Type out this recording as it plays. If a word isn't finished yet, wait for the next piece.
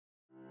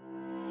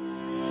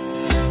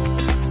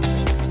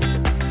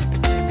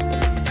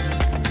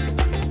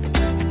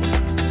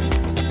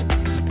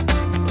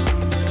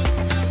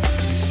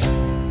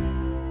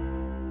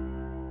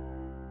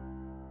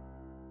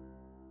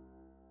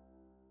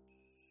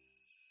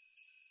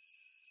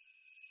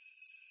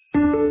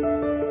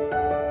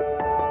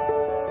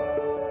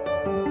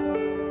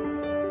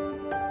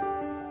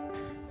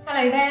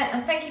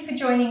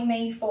joining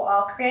me for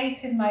our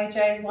Creative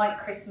Mojo White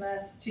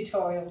Christmas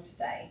tutorial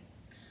today.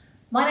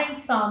 My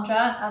name's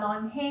Sandra and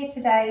I'm here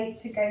today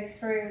to go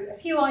through a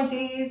few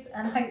ideas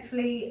and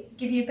hopefully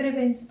give you a bit of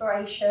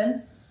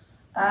inspiration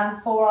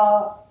for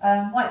our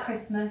White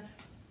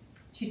Christmas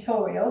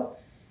tutorial.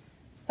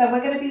 So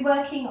we're going to be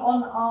working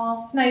on our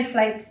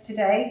snowflakes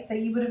today. So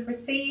you would have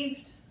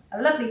received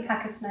a lovely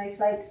pack of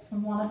snowflakes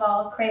from one of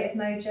our Creative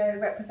Mojo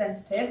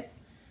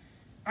representatives.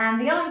 And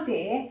the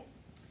idea,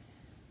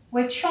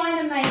 we're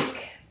trying to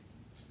make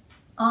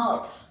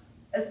art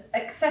as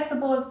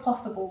accessible as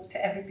possible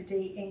to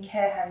everybody in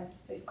care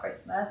homes this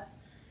Christmas.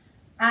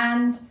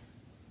 And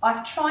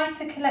I've tried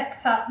to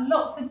collect up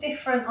lots of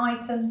different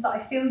items that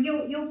I feel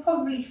you'll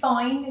probably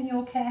find in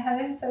your care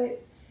home. So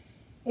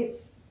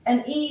it's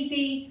an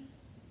easy,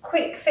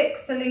 quick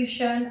fix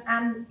solution,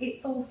 and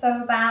it's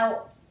also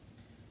about,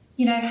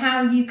 you know,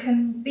 how you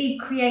can be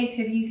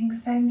creative using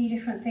so many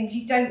different things.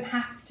 You don't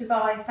have to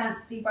buy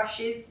fancy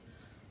brushes.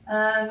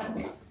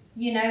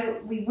 You know,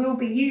 we will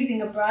be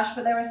using a brush,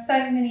 but there are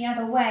so many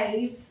other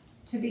ways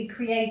to be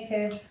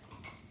creative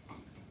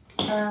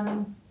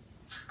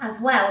as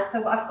well.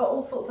 So I've got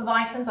all sorts of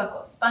items. I've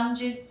got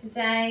sponges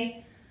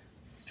today,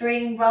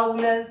 string,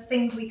 rollers,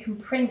 things we can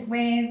print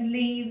with,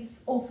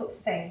 leaves, all sorts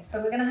of things.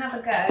 So we're going to have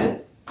a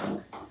go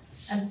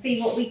and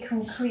see what we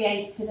can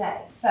create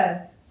today.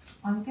 So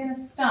I'm going to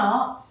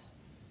start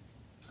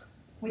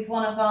with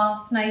one of our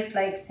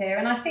snowflakes here,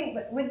 and I think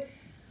that we're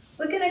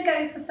going to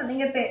go for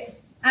something a bit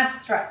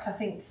abstract, I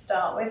think, to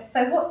start with.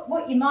 So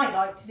what you might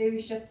like to do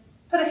is just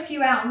put a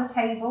few out on the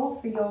table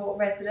for your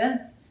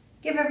residents,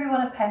 give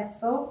everyone a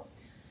pencil.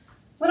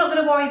 We're not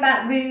going to worry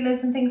about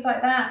rulers and things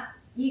like that.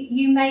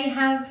 You may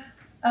have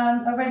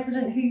a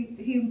resident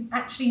who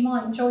actually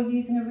might enjoy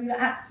using a ruler.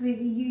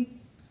 Absolutely,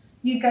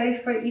 you go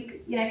for it.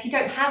 You know, if you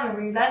don't have a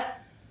ruler,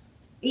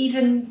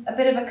 even a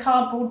bit of a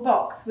cardboard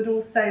box would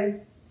also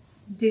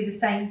do the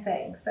same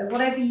thing. So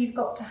whatever you've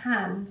got to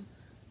hand.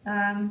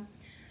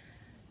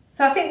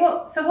 So I think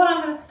what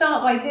I'm going to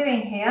start by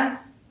doing here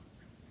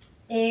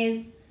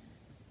is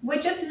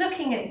we're just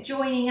looking at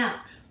joining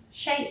up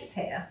shapes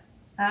here,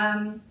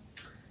 and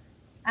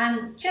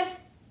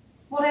just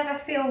whatever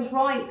feels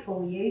right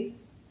for you,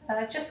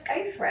 just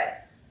go for it.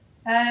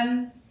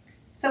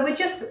 So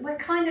we're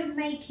kind of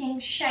making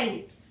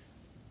shapes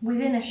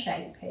within a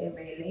shape here,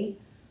 really,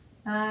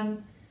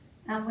 and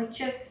we're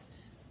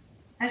just,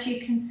 as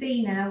you can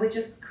see now, we're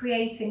just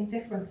creating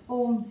different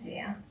forms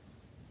here.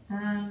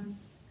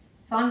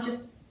 So I'm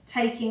just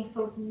taking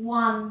sort of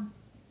one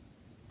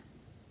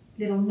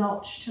little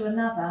notch to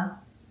another,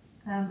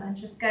 and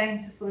just going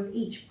to sort of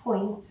each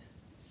point,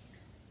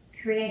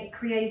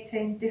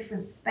 creating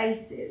different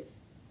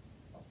spaces.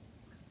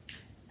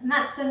 And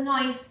that's a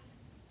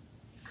nice,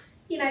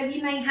 you know,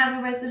 you may have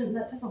a resident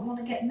that doesn't want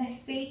to get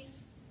messy,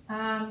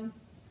 who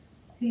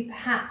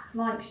perhaps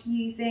likes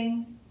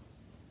using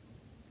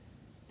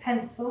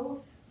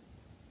pencils.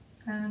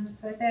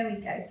 So there we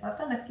go. So I've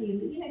done a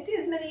few, you know, do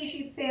as many as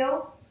you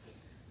feel.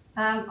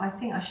 I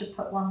think I should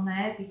put one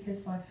there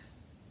because I've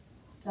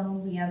done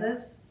all the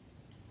others,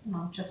 and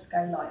I'll just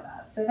go like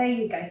that. So there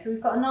you go. So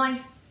we've got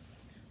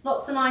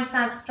lots of nice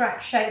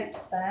abstract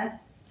shapes there.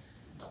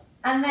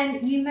 And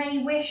then you may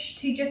wish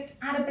to just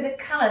add a bit of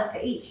colour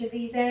to each of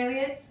these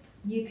areas.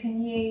 You can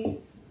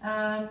use,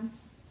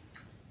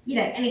 you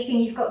know,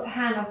 anything you've got to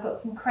hand. I've got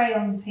some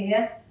crayons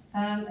here.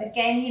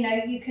 Again, you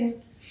know,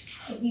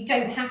 you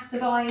don't have to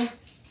buy,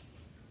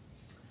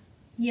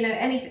 you know,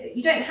 anything.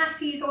 You don't have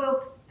to use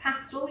oil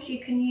pastels. You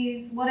can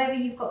use whatever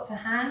you've got to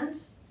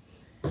hand.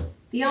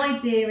 The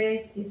idea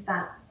is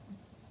that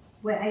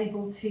we're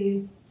able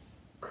to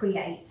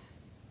create,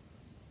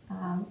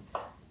 and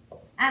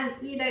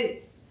you know,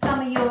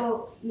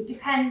 it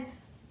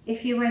depends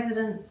if your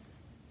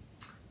residents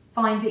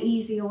find it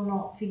easy or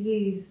not to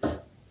use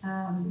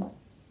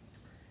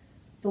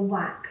the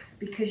wax,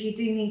 because you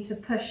do need to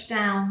push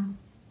down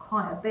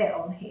quite a bit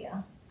on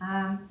here,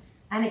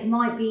 and it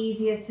might be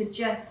easier to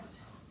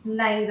just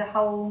lay the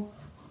whole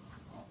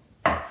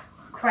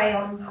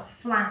crayon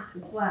flat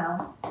as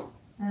well.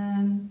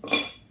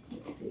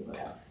 Let's see what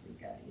else we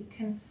got. You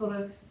can sort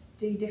of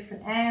do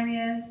different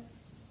areas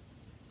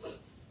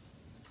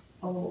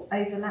or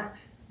overlap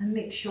and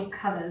mix your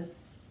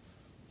colours.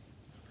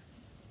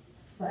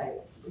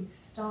 So we've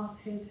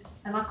started,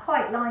 and I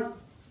quite like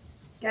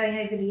going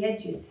over the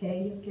edges here.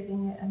 You're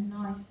giving it a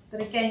nice,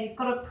 but again, you've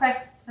got to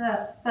press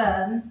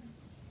firm,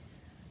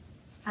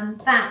 and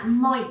that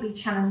might be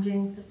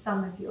challenging for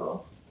some of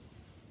your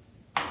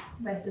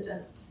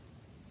residents.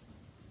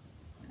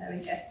 There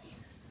we go.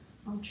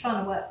 I'm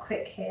trying to work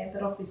quick here,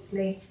 but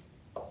obviously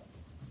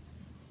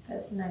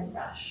there's no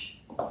rush.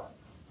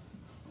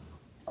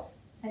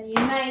 And you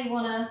may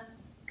want to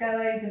go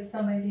over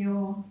some of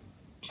your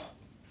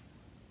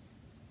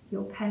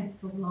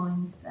pencil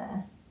lines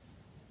there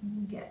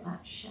and get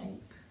that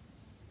shape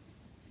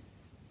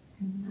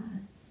in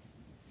there.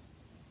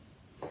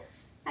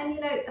 And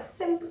you know,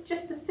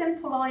 just a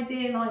simple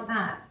idea like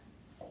that,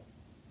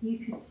 you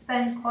could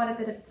spend quite a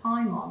bit of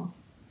time on.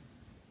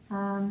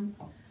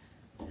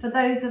 for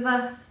those of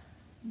us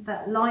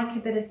that like a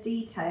bit of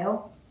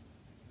detail,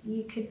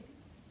 you could,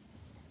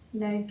 you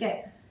know,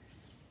 get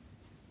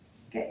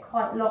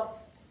quite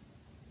lost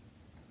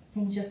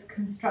in just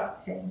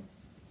constructing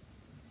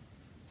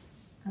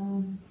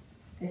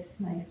this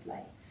snowflake.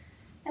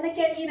 And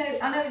again, you know,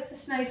 I know it's a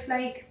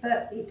snowflake,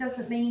 but it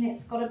doesn't mean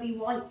it's got to be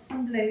whites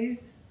and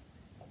blues.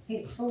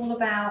 It's all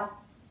about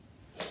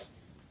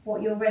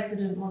what your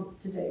resident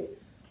wants to do.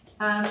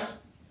 I've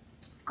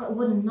got a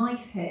wooden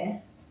knife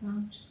here.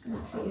 I'm just going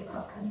to see if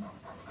I can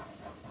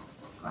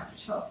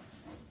scratch off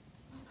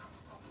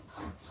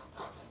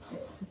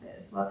bits of it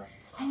as well.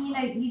 And you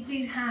know, you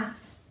do have,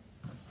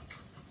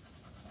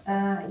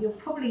 you'll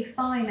probably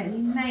find that you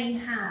may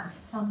have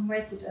some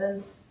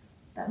residents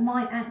that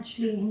might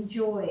actually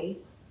enjoy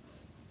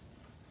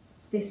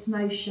this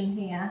motion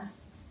here,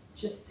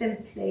 just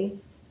simply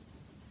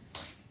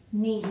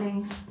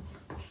needling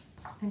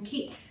and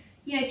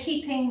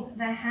keeping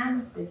their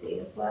hands busy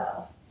as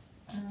well.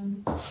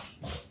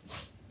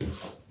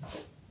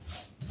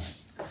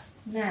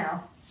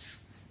 Now,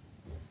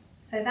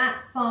 so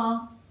that's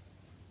our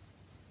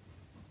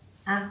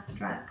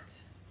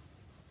abstract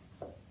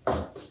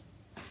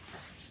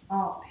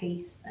art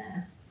piece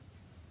there.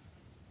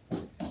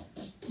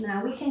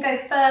 Now we can go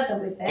further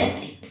with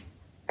this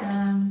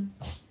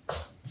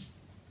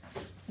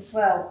as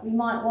well. We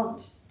might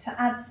want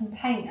to add some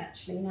paint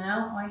actually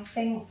now. I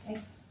think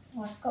if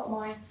I've got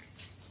my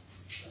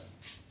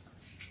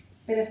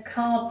bit of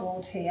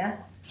cardboard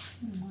here,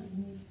 I might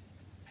use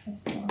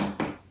this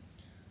one.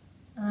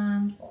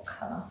 And what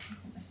colour? I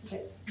think this is a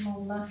bit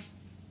smaller.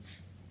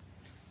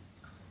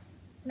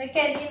 And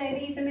again, you know,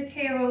 these are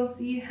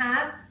materials you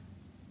have,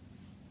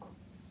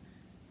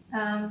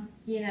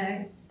 you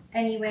know,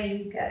 anywhere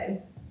you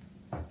go.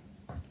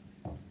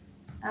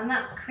 And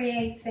that's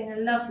creating a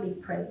lovely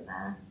print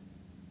there.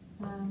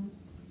 So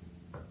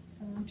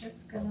I'm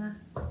just gonna,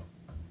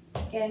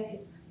 again,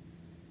 it's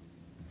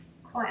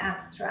quite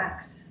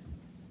abstract.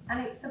 And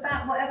it's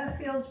about whatever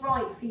feels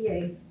right for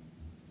you.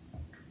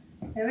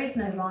 There is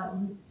no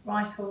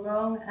right or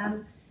wrong,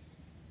 and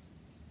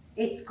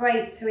it's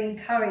great to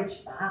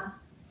encourage that.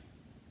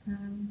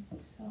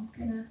 So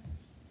I'm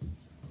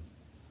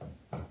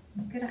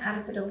gonna add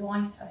a bit of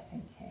white, I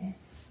think, here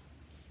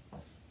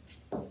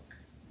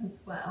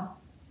as well.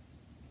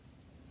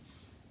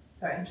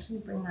 Sorry, I'm just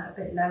going to bring that a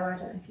bit lower. I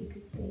don't know if you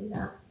could see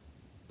that.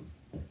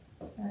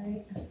 So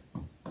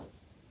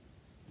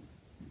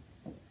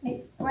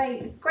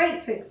it's great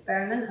to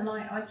experiment, and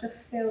I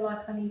just feel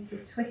like I need to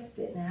twist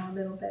it now a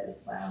little bit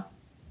as well.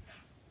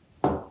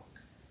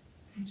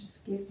 And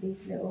just give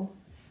these little,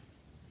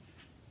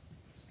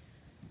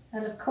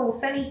 and of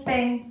course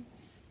anything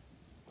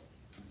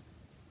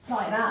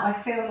like that I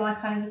feel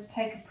like I need to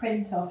take a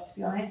print of, to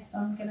be honest.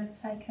 I'm going to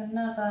take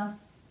another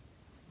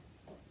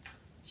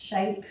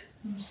shape.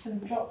 I'm just going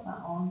to drop that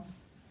on.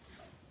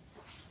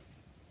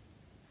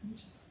 I'm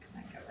just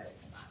going to go over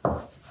that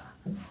like that.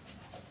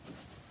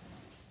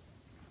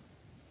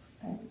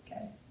 There we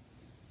go.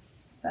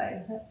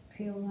 So let's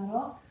peel that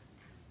off.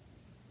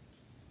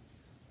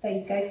 There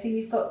you go. So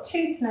you've got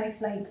 2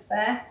 snowflakes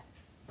there.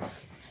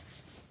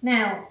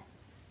 Now,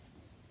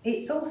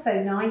 it's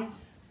also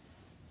nice.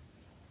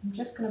 I'm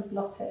just going to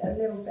blot it a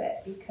little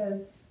bit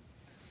because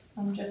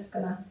I'm just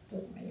going to,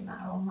 doesn't really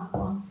matter on that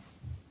one.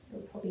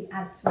 We'll probably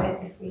add to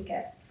it if we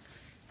get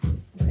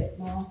a bit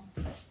more.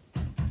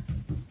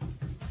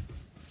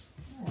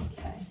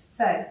 Okay,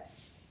 so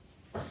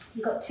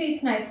we've got 2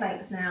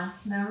 snowflakes now.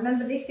 Now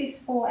remember, this is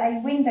for a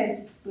window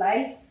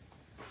display,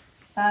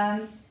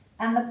 and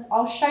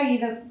I'll show you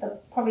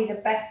probably the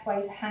best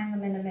way to hang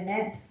them in a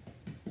minute.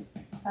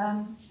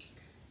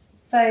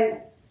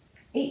 So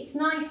it's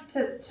nice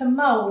to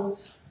mould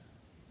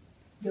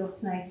your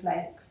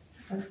snowflakes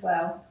as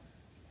well,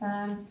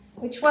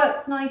 which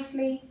works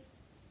nicely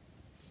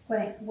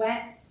when it's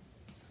wet.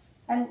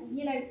 And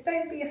you know,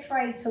 don't be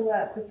afraid to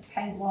work with the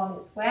paint while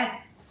it's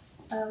wet.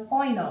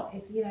 Why not?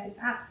 It's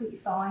absolutely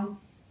fine.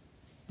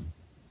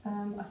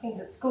 I think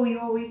at school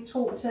you're always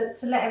taught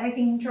to let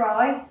everything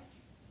dry.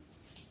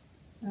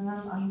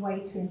 I'm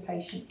way too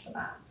impatient for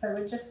that. So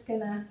we're just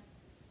gonna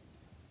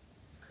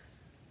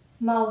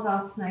mould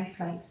our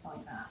snowflakes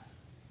like that.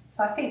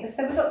 So I think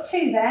so. We've got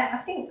 2 there. I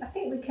think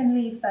we can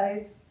leave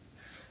those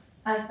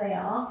as they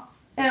are.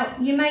 Now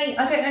you may,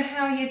 I don't know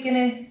how you're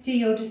going to do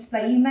your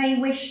display. You may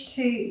wish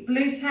to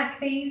blue tack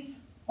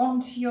these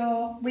onto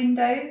your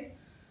windows,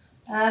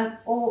 or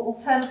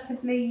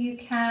alternatively you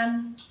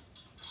can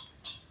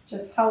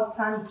just hole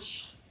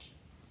punch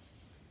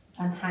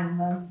and hang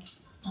them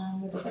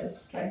with a bit of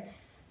string.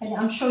 And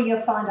I'm sure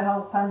you'll find a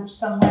hole punch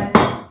somewhere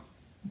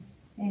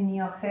in the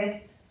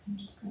office. I'm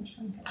just going to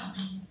try and get that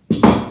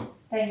in.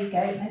 There you go,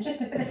 and just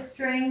a bit of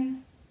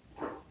string.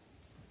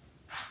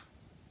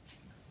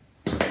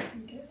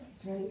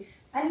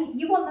 And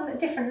you want them at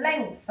different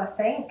lengths, I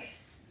think,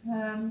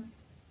 to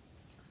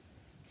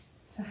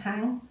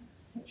hang,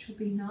 which will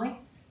be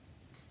nice.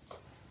 So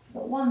I've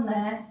got one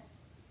there.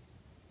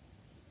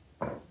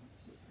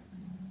 Let's just put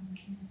one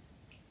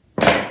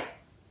here.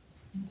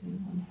 And do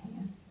one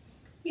here.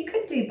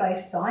 do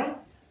both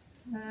sides,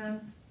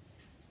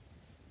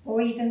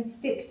 or even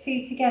stick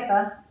two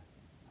together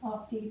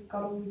after you've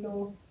got all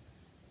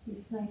your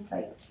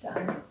snowflakes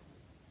done.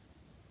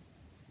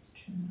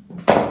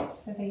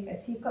 So there you go.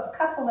 So you've got a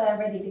couple there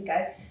ready to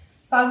go.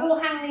 So I will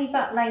hang these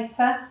up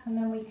later and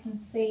then we can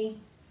see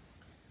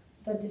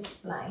the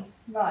display.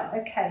 Right,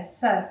 okay,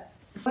 so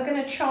we're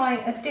going to try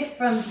a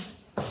different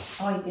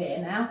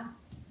idea now.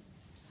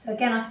 So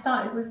again, I've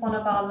started with one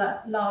of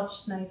our large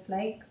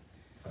snowflakes.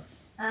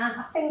 And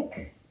I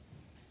think,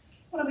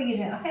 what are we going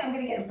to do? I think I'm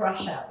going to get a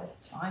brush out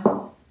this time.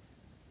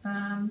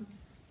 And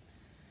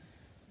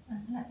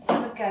let's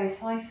have a go.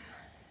 So I've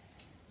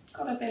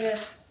got a bit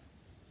of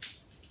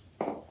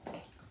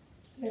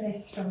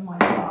this from my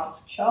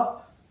craft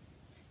shop.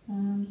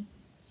 You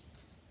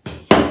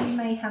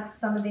may have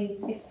some of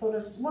this sort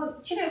of, well,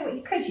 do you know what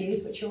you could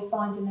use, which you'll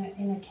find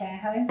in a care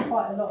home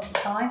quite a lot of the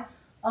time,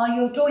 are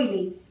your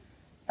doilies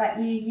that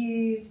you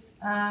use,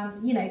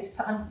 you know, to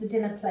put under the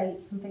dinner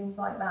plates and things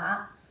like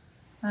that.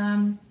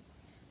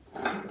 Let's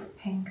do a bit of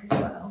pink as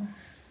well.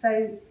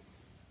 So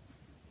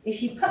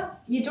if you put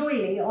your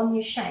doily on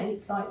your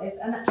shape like this,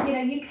 and you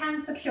know, you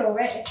can secure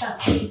it if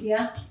that's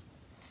easier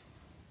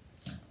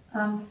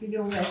for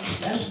your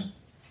resident.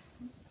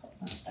 Let's pop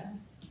that down.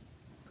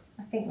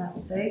 I think that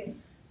will do.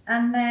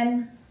 And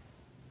then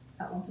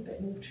that one's a bit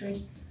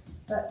watery,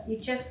 but you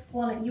just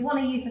want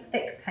to use a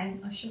thick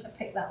paint. I shouldn't have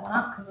picked that one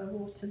up because I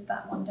watered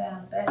that one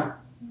down a bit.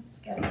 Let's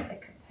get a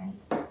thicker paint.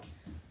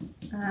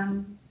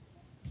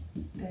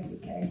 There we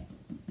go.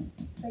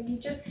 So you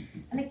just,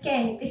 and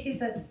again, this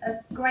is a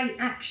great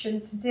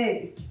action to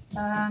do.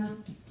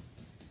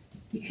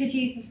 You could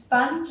use a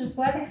sponge as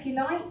well if you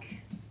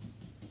like,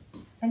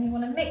 and you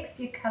want to mix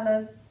your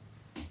colours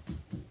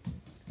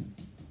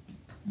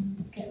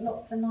and get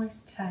lots of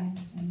nice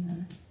tones in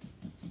there.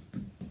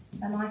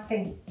 And I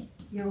think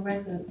your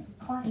residents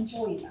will quite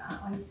enjoy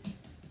that.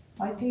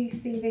 I do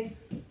see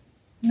this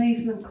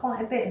movement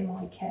quite a bit in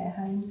my care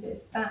homes.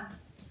 It's that,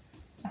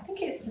 I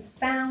think it's the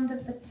sound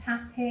of the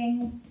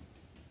tapping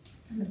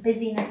and the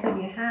busyness of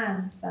your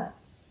hands that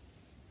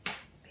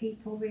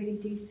people really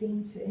do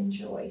seem to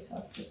enjoy. So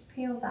I've just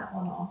peeled that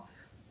one off.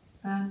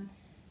 And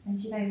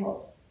you know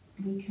what?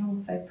 We can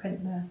also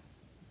print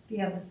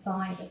the other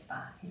side of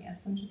that here.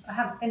 So I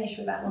haven't finished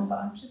with that one, but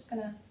I'm just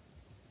going to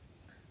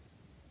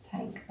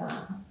take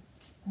that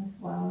as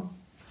well.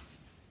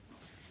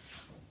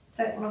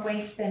 Don't want to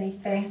waste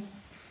anything.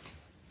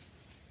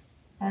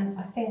 And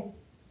I think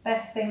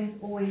best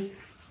things always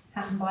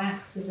happen by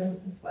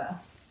accident as well.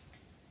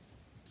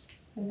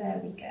 So there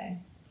we go.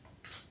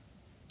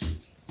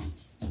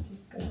 I'm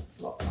just going to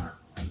block that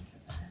over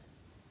there.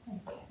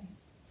 Okay.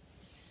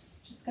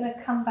 Just going to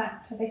come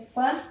back to this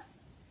one.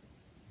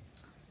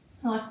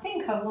 And I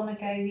think I want to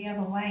go the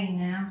other way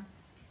now.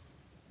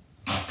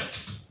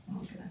 I'm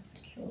going to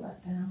secure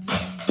that down.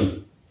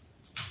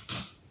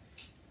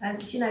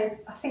 And you know,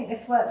 I think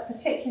this works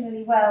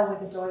particularly well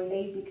with a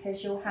doily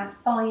because you'll have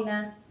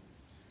finer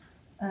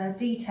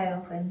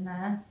details in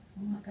there.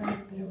 I might go with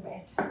a bit of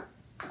red.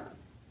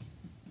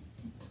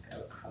 Let's go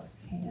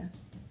across here.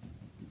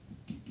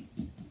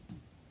 And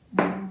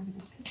I'm going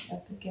to pick it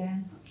up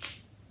again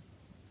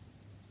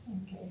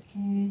and go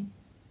here.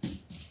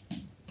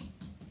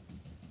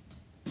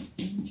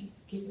 And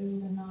just give it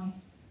all a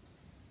nice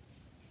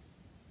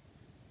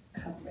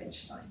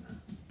coverage like that.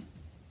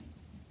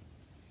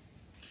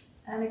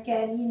 And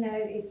again, you know,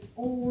 it's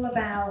all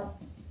about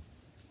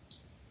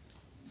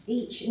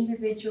each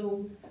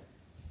individual's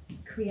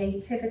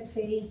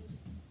creativity,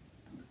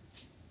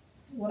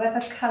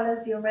 whatever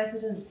colours your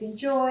residents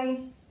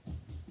enjoy,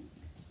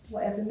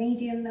 whatever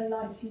medium they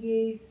like to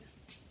use,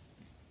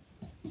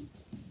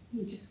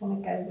 you just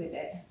want to go with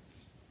it.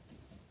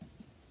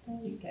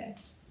 There you go.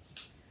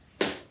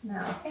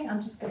 Now I think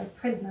I'm just going to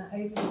print that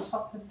over the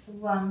top of the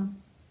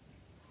one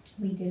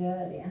we did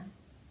earlier.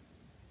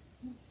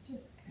 Let's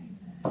just go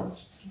there and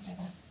just give it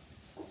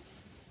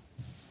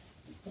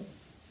a...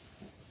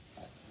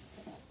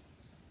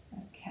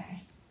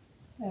 Okay,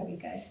 there we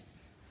go.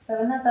 So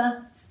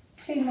another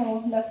 2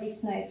 more lovely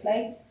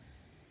snowflakes.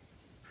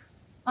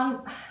 I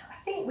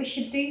think we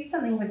should do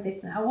something with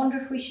this now. I wonder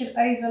if we should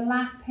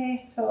overlap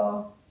it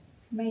or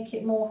make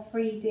it more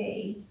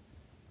 3D.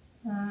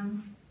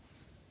 I'm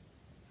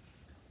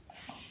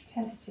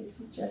tempted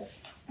to just,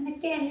 and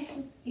again,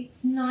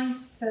 it's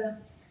nice to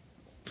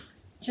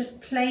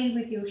just play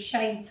with your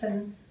shape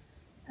and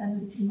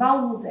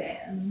mould it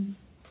and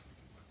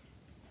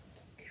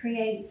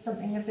create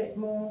something a bit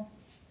more.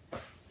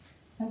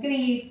 I'm going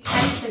to use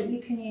tape, but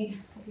you can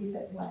use probably a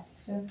bit less.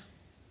 So,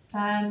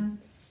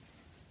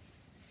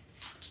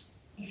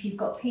 if you've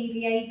got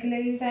PVA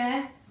glue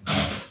there,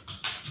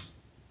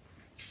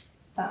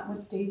 that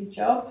would do the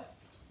job.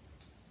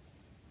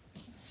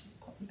 Let's just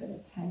pop a bit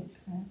of tape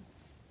there.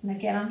 And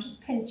again, I'm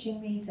just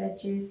pinching these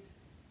edges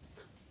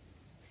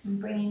and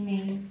bringing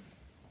these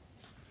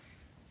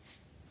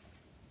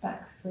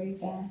back through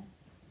there.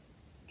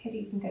 Could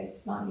even go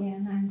slightly at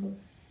an angle.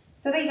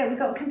 So there you go, we've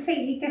got a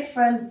completely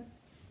different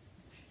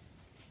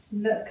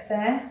look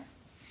there.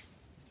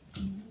 A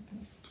bit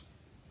of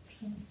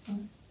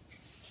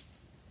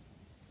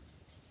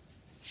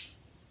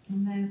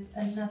there's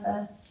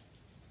another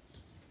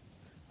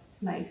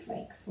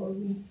snowflake for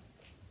you.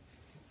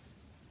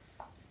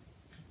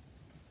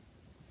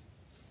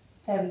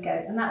 There we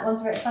go, and that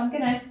one's ready. So I'm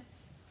gonna,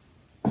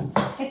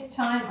 this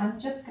time I'm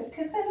just gonna,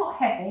 because they're not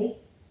heavy,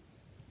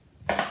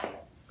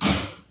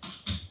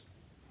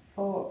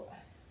 for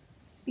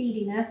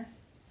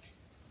speediness,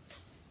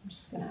 I'm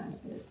just gonna add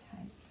a bit of tape.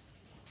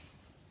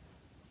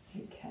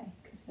 Okay,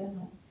 because they're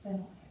not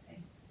heavy.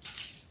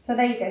 So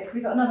there you go, so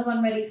we've got another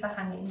one ready for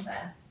hanging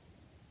there.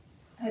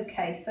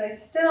 Okay, so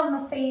still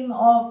on the theme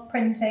of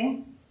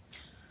printing,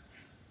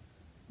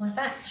 I've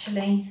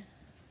actually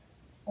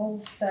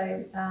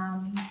also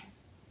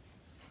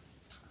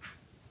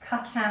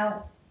cut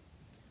out,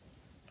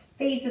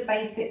 these are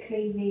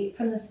basically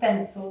from the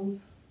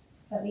stencils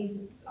that these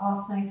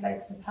our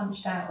snowflakes are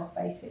punched out of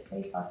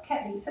basically, so I've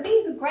kept these. So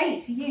these are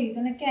great to use,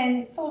 and again,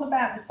 it's all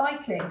about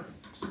recycling.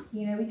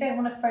 You know, we don't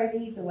want to throw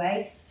these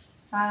away.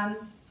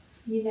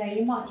 You know,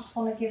 you might just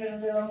want to give it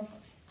a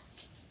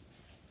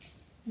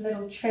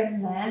little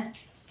trim there.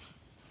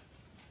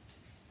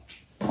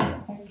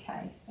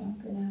 Okay, so I'm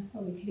gonna,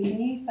 well, we could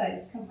even use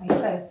those, can't we?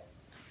 So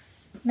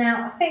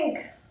now I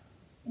think,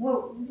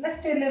 well,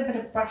 let's do a little bit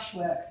of brush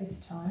work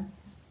this time.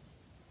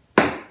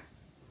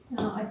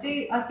 Now I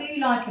do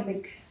like a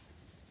big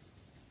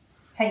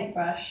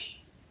paintbrush,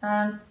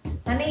 and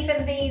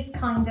even these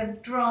kind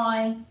of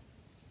dry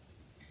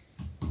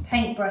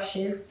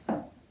paintbrushes,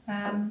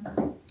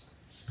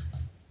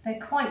 they're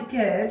quite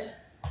good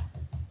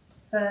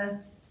for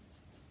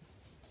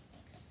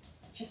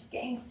just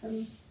getting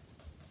some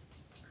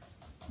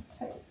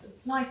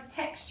nice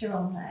texture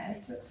on there.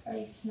 This looks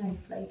very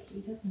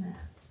snowflakey, doesn't it?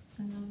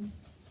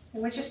 So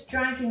we're just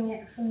dragging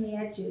it from the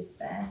edges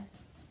there.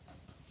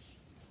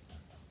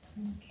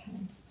 Okay.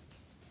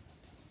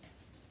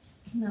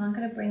 And then I'm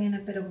going to bring in a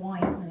bit of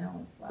white now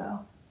as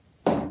well.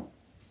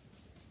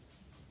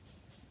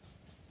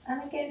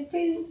 And again,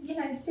 do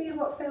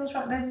what feels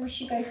right. Maybe we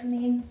should go from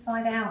the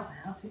inside out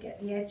now to get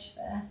the edge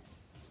there.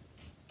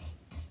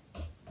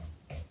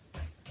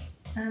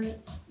 And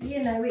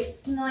you know,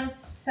 it's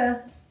nice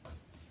for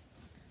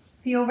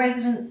your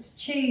residents to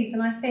choose,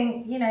 and I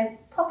think, you know,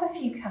 pop a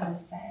few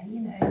colours there,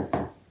 you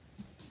know,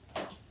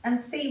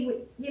 and see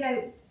what, you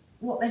know,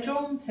 what they're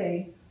drawn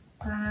to.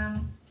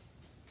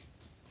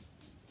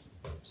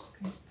 Just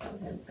going to put a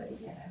little bit of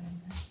yellow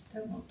in there.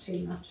 Don't want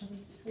too much,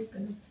 otherwise it's all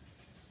going to.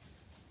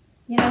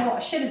 You know what I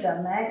should have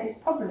done there is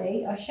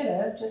probably I should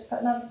have just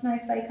put another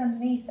snowflake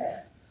underneath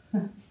it,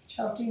 which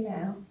I'll do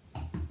now.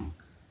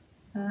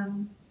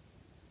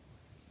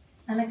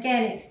 And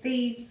again, it's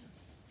these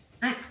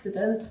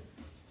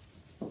accidents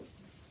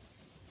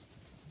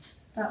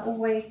that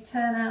always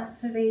turn out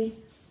to be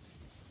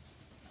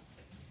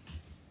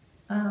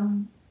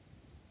the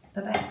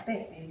best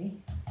bit, really.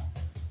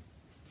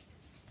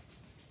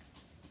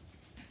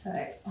 So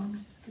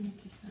I'm just going to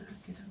give that a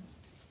good old,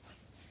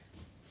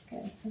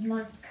 getting some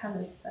nice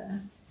colours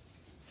there.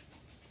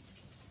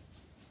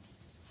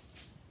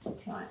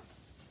 Right,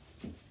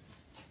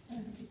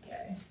 there we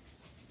go.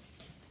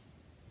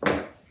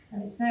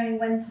 And it's knowing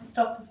when to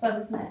stop as well,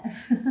 isn't it?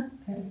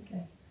 There we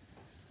go.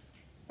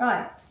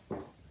 Right,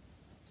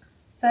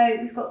 so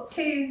we've got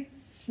two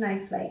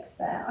snowflakes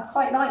there. I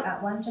quite like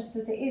that one just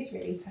as it is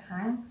really to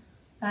hang.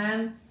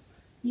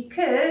 You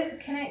could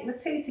connect the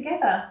two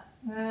together.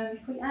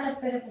 If we add a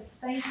bit of a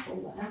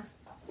staple there,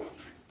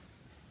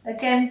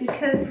 again,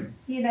 because,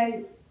 you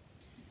know,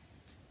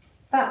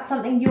 that's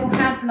something you'll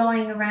have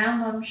lying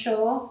around, I'm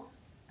sure.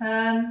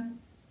 And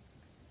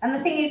the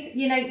thing is,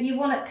 you know, you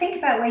want to think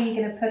about where you're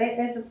going to put it.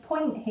 There's a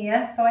point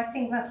here, so I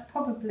think that's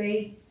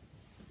probably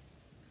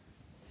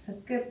a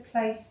good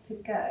place to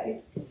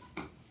go.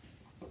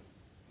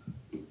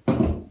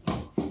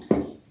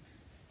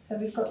 So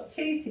we've got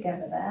two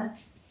together there.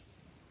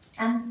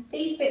 And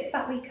these bits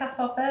that we cut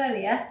off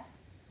earlier,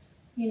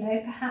 you know,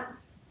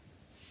 perhaps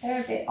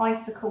they're a bit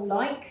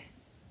icicle-like.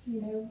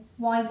 You know,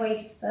 why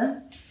waste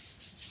them?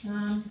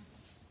 A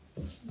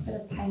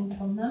bit of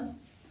paint on them.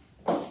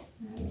 There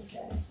we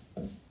go.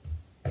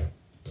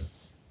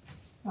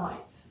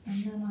 Right,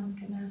 and then I'm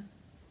gonna,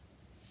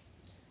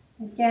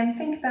 again,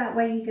 think about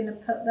where you're gonna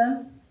put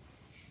them.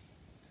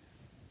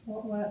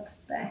 What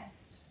works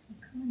best? I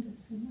kind of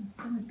think I'm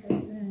gonna go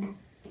there.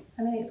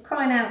 I mean, it's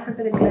crying out for a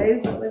bit of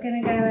glue, but we're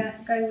gonna go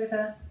with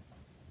a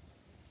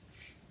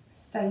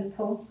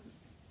staple.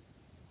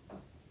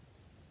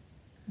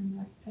 And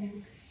I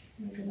think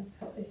we're gonna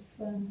put this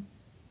one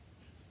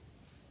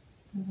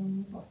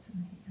along the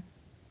bottom here.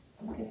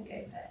 I'm gonna go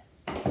there.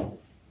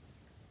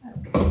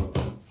 Okay.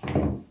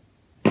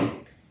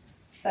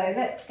 So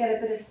let's get a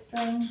bit of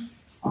string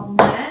on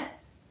there,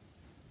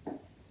 and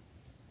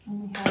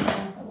we have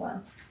another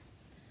one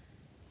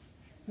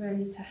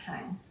ready to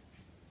hang.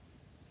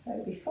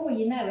 So before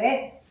you know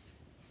it,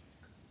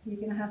 you're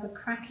going to have a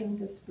cracking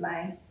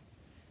display.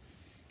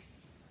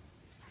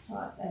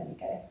 Right, there we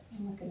go.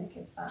 And we're going to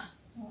give that,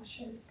 I'll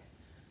show you.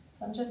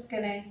 So I'm just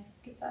going to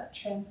give that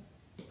trim,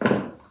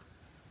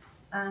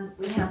 and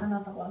we have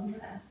another one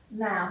there.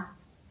 Now,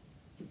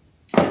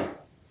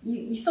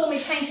 you saw me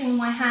painting with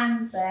my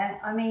hands there.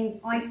 I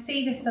mean, I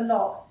see this a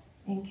lot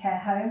in care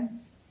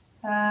homes.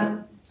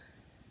 And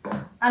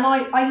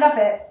I love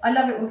it. I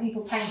love it when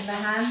people paint with their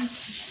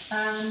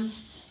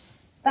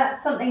hands.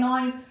 That's something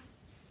I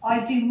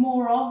do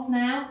more of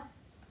now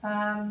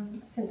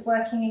since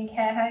working in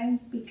care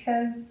homes,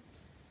 because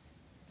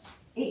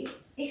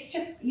it's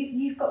just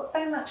you've got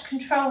so much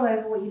control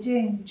over what you're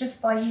doing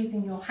just by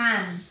using your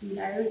hands. You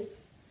know,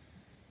 it's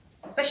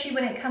especially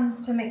when it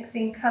comes to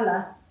mixing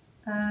colour.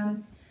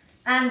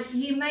 And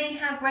you may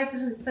have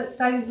residents that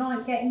don't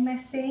like getting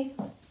messy.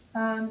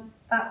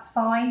 That's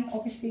fine.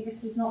 Obviously,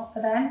 this is not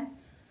for them.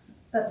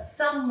 But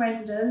some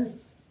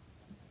residents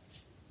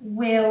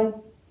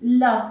will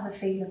love the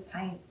feel of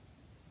paint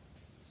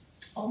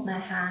on their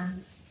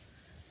hands.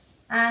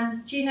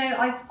 And do you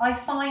know, I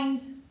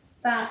find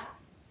that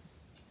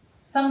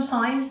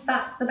sometimes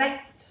that's the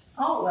best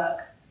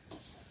artwork,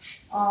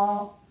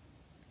 are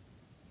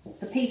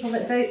the people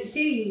that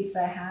do use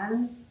their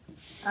hands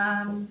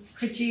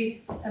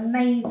produce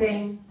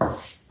amazing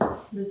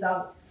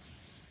results,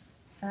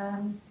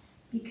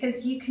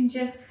 because you can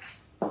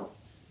just,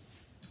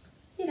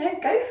 you know,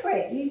 go for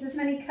it. Use as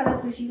many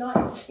colours as you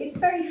like. It's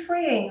very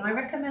freeing. I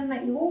recommend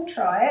that you all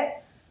try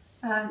it.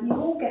 You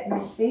all get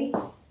messy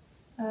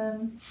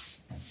and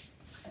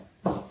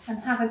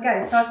have a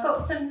go. So I've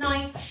got some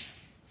nice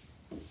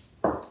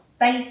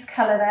base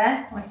colour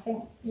there, I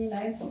think, you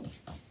know.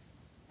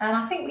 And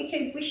I think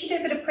we should do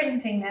a bit of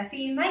printing now. So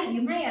you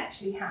may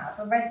actually have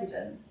a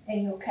resident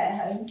in your care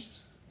home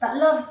that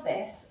loves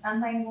this,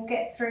 and they will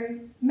get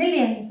through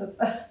millions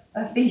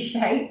of these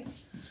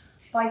shapes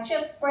by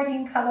just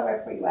spreading colour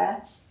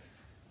everywhere.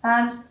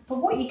 But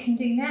what you can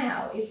do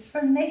now is,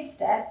 from this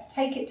step,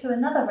 take it to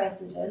another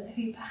resident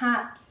who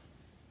perhaps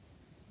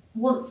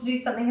wants to do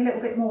something a little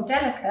bit more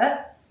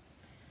delicate.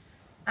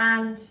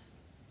 And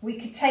we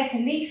could take a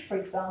leaf, for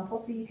example.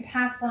 So you could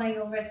have one of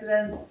your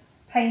residents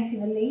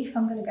painting a leaf.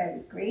 I'm going to go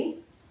with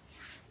green,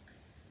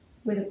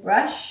 with a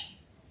brush,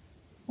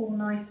 all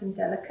nice and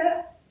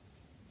delicate.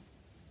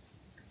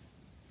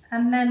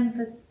 And then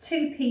the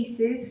two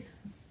pieces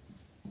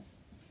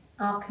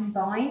are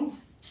combined.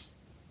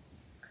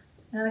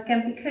 Now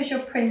again, because you're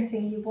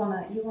printing, you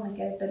wanna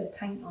get a bit of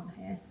paint on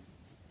here.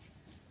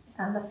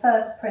 And the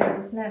first print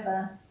is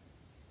never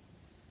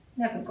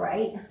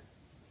great,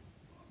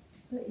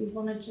 but you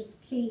want to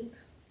just keep.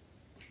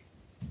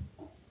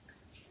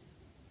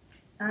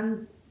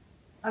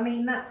 I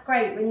mean, that's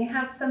great when you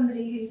have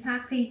somebody who's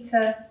happy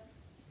to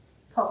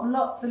pop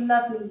lots of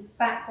lovely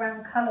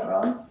background colour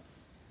on,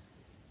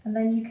 and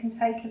then you can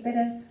take a bit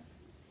of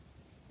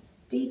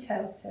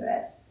detail to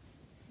it.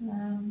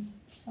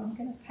 So I'm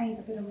going to paint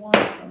a bit of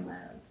white on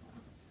there as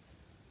well.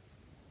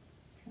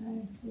 So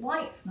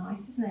white's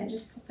nice, isn't it?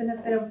 Just pop in a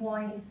bit of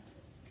white.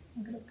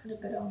 I'm going to put a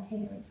bit on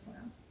here as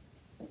well.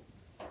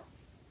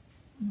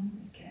 There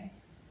we go.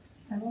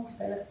 And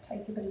also let's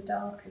take a bit of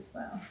dark as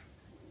well.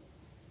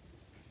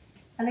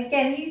 And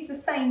again, use the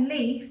same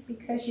leaf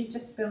because you're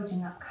just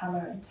building up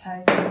colour and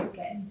tone, and you're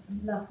getting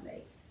some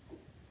lovely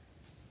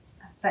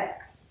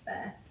effects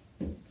there.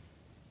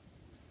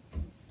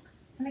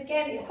 And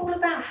again, it's all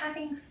about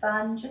having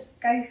fun.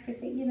 Just go for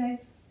it, you know,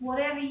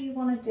 whatever you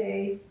want to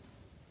do.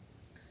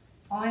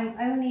 I'm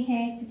only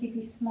here to give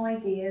you some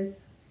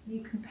ideas.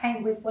 You can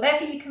paint with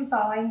whatever you can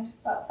find.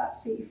 That's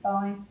absolutely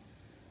fine.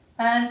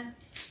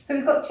 So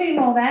we've got two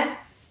more there.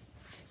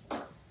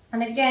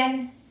 And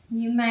again,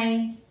 you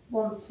may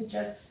want to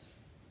just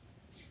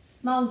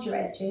mould your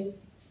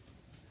edges,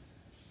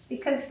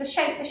 because the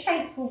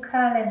shapes will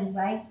curl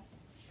anyway.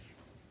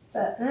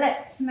 But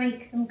let's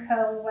make them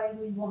curl the way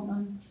we want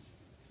them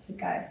to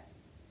go.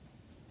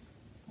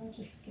 I'm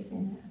just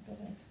giving it a bit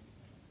of.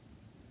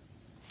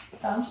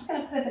 So I'm just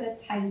going to put a bit of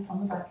tape on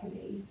the back of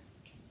these.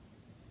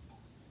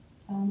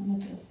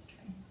 And a bit of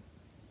string.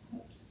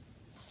 Oops.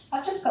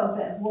 I've just got a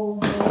bit of wool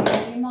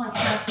here. You might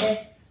have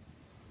this.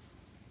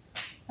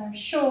 I'm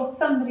sure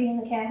somebody in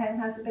the care home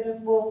has a bit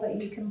of wool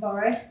that you can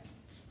borrow.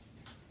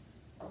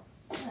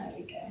 There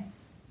we go.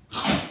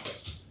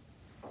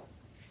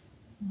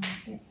 A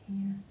bit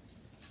here.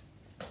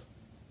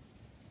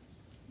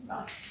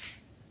 Right.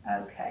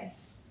 Okay.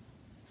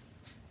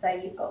 So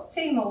you've got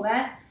two more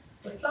there.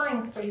 We're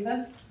flying through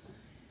them.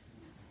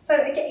 So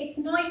again, it's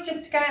nice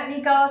just to go out in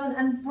your garden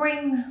and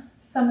bring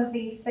some of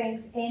these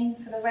things in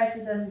for the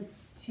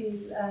residents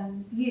to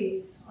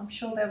use. I'm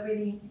sure they'll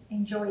really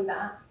enjoy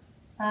that.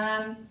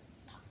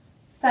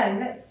 So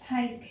let's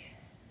take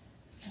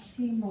a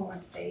few more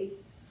of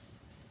these.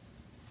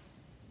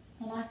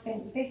 And I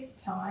think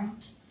this time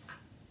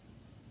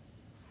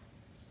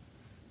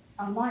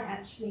I might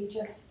actually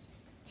just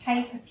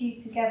tape a few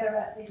together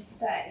at this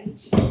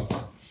stage.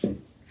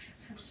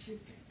 I'll just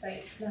use the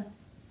stapler.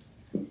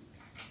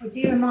 They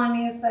do remind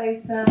me of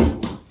those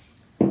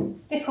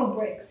stickle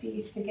bricks you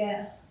used to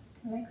get.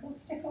 Are they called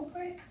stickle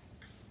bricks?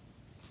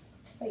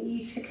 That you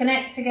used to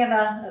connect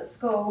together at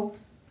school.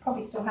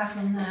 Probably still have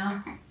them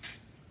now.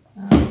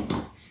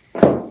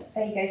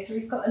 There you go. So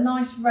we've got a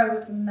nice row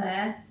of them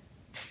there.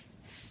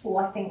 Oh,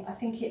 I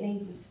think it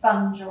needs a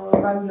sponge or a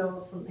roller or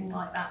something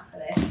like that for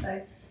this.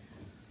 So,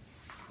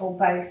 or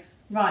both.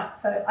 Right.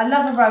 So I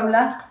love a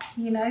roller.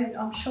 You know,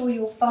 I'm sure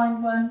you'll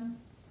find one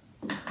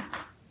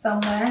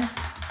somewhere.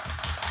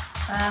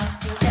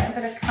 So we'll get a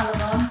bit of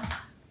colour on.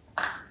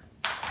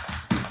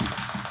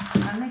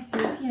 And this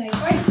is, you know,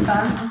 great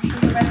fun. I'm sure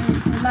the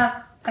residents will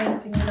love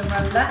painting with a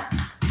roller.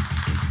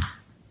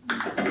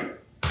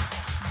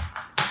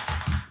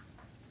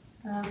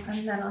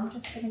 And then I'm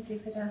just going to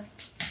give it a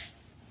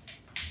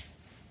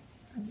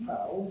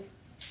roll.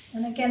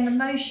 And again, the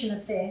motion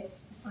of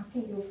this, I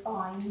think you'll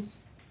find,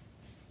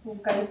 will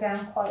go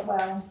down quite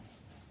well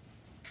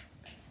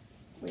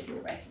with your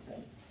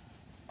residents.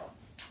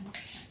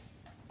 Okay.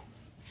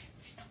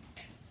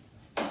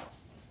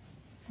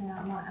 Now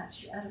I might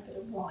actually add a bit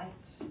of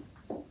white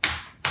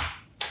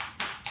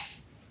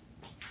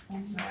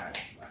on there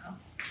as well.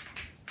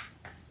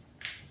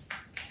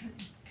 Okay.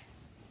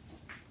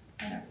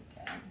 There we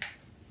go.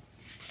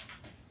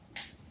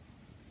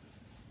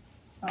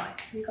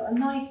 Right, so we've got a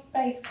nice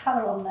base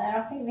colour on there.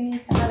 I think we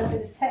need to add a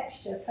bit of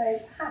texture,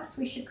 so perhaps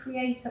we should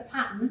create a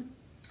pattern.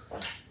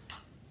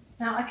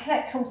 Now I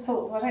collect all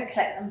sorts, well I don't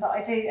collect them, but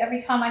I do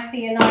every time I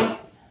see a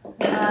nice,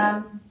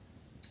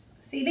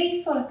 see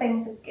these sort of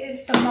things are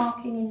good for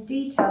marking in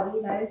detail,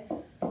 you know,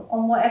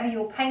 on whatever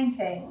you're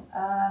painting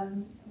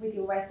with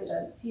your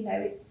residents. You know,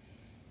 it's,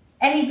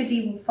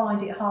 anybody will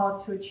find it hard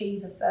to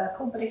achieve a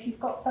circle, but if you've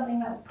got something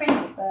that will print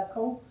a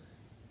circle,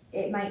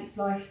 it makes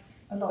life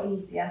a lot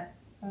easier.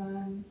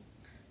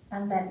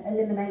 And then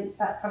eliminates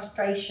that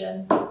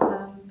frustration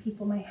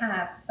people may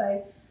have.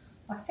 So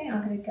I think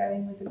I'm going to go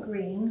in with the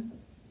green.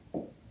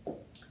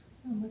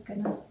 And we're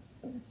going to,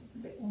 this is a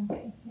bit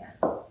wonky, yeah.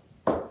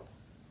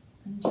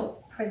 And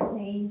just print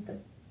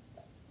these.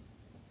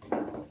 A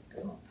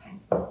bit more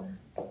paint on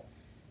there.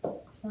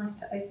 It's nice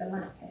to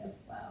overlap it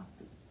as well.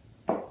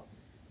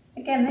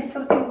 Again, this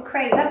sort of thing will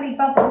create lovely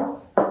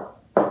bubbles. If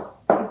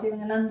you're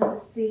doing an under the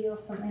sea or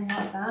something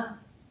like that.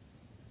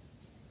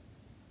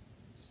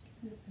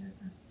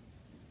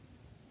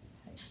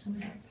 Take some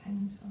of that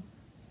paint off.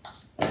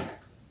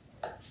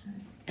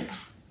 Okay.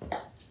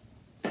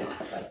 Just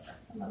spread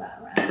some of that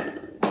around.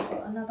 I've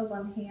got another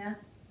one here.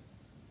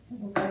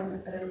 We'll go with a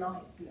bit of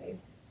light blue.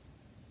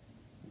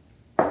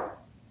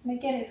 And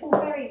again, it's all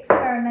very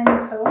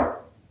experimental.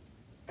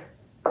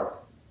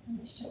 And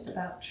it's just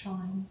about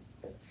trying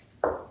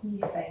new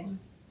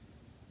things.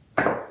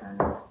 And,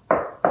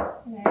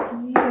 you know, if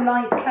you use a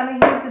light colour,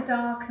 use a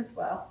dark as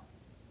well.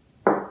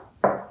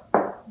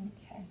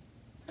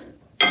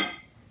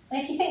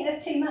 And if you think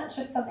there's too much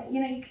of something,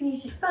 you know, you can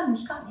use your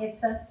sponge, can't you,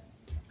 to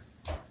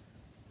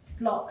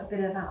blot a bit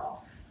of that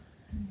off.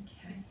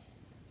 Okay.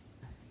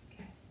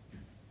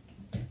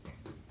 Okay.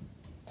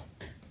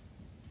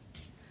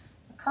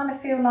 I kind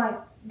of feel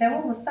like they're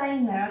all the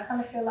same there. I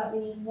kind of feel like we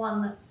need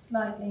one that's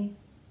slightly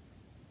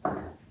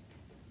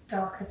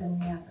darker than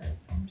the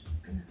others. So I'm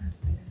just going to add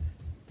a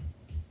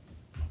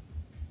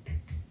bit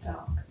of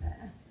dark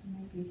there,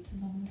 and maybe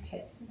along the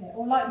tips of it.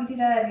 Or like we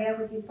did earlier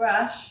with your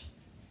brush.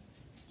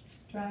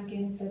 Just drag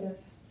in a bit of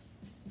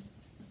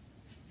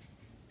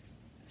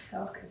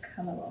darker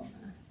colour on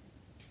there.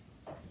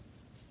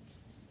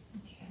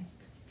 Okay.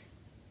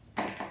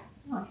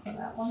 Oh, I think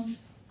that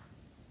one's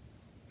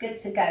good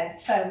to go.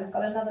 So we've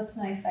got another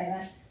snowflake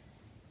there.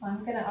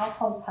 I'll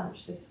hole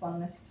punch this one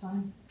this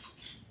time.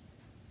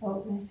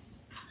 Oh,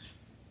 missed.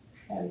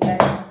 There we go,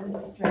 a bit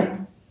of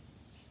string.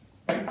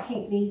 And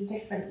keep these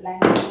different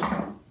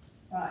lengths.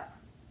 Right.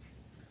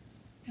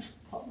 Let's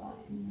pop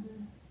that in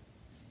there.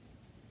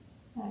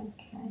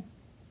 Okay.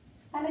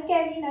 And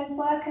again, you know,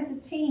 work as a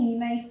team. You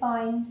may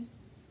find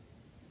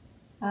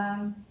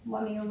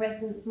one of your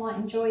residents might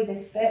enjoy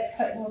this bit,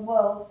 putting a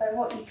wool. So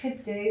what you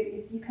could do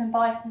is you can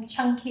buy some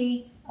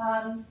chunky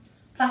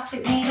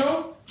plastic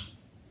needles,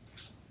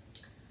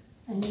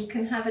 and you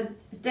can have a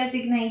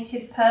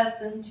designated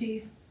person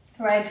to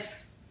thread.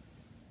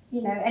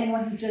 You know,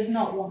 anyone who does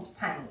not want to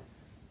paint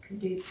can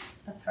do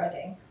the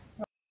threading.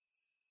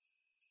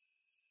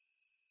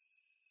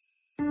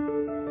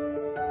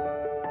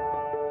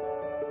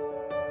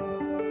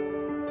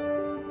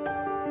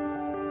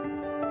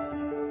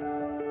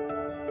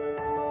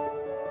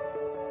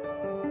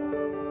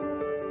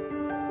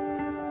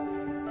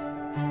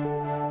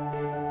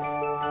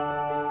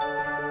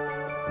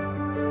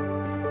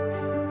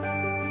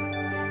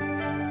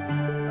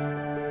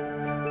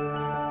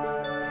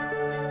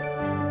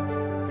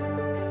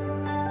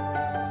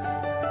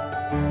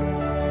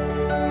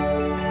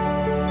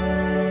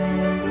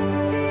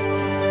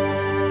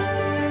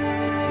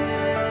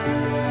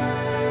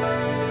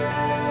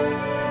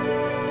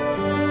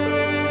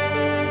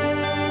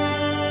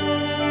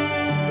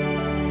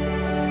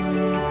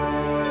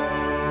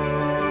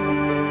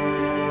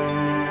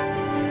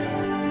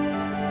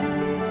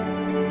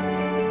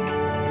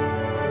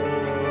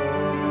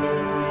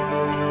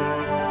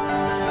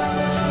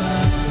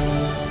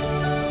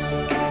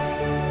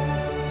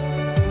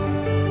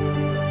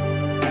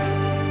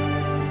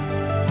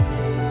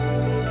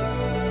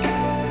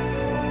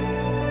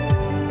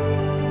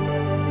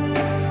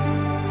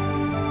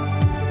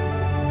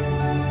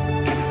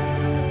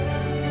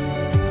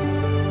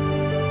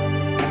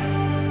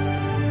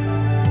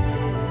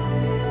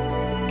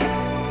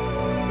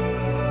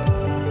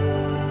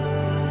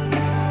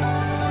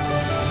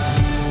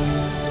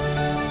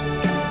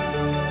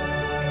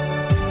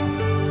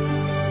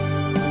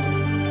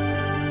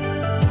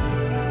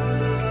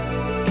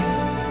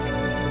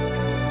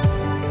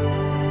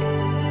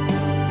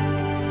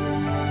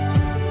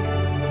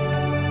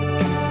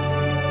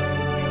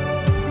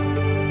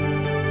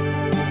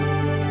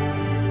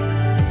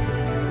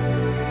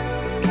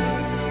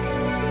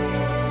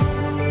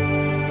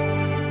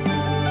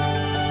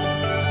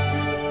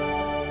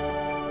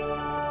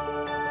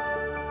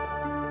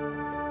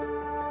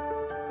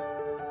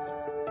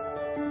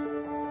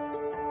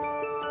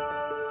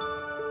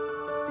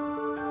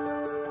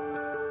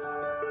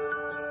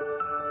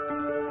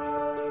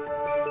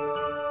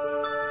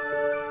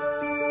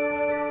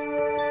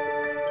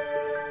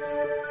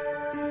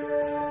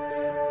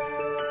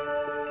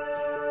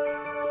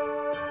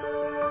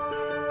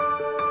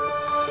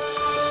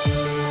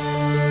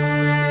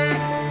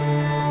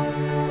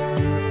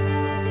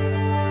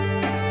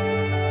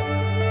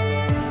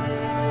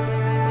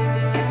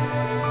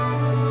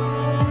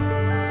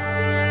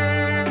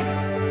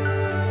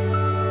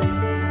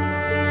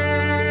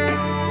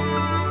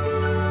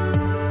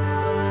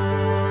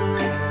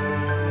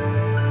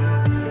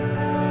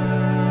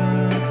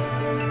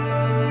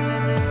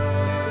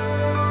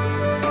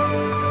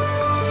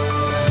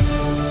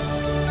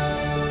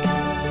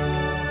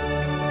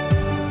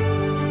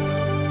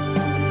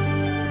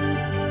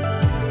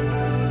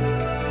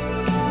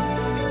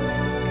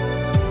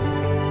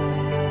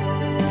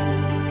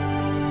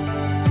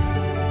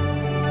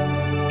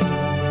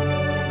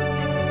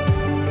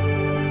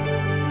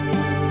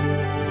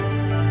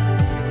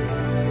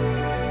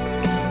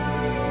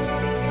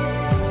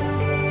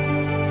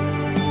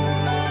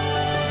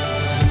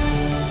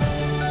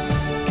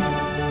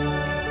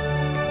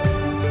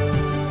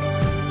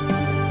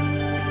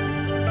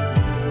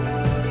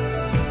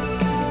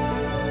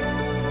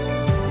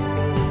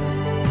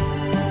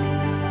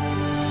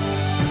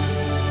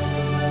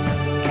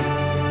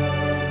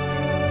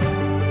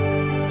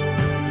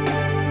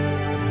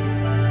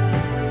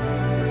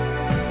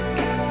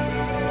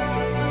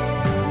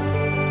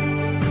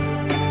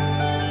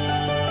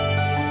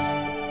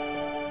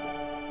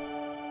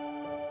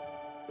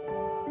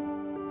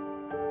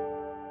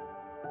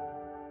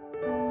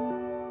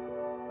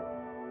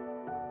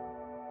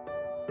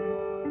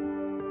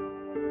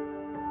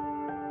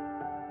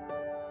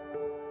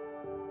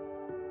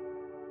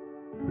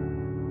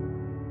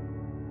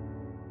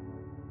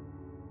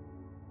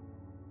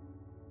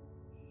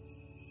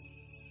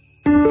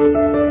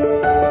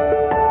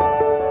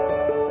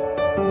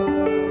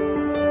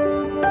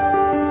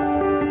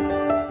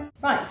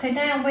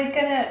 now we're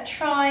going to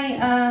try,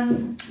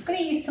 I'm going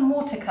to use some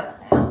watercolour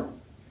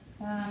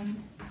now.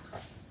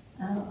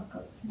 I've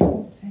got some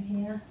water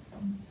here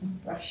and some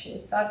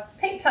brushes. So I've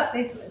picked up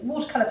this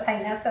watercolour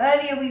paint now. So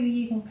earlier we were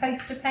using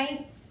poster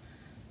paints.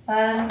 So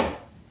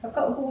I've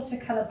got a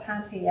watercolour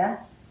pad here.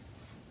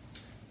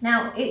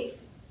 Now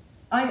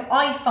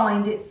I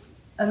find it's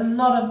a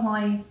lot of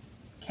my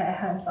care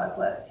homes I've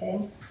worked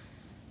in,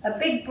 a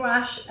big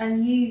brush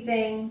and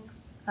using,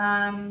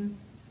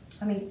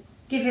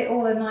 give it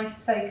all a nice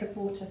soak of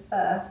water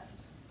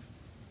first.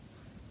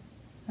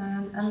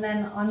 And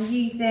then I'm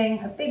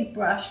using a big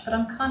brush, but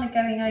I'm kind of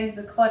going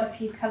over quite a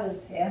few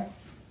colours here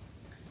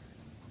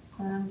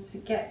to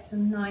get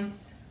some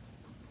nice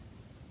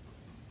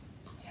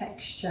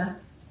texture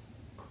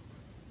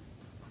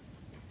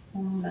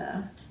on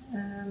there.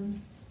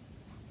 And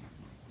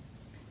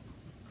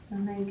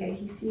there you go,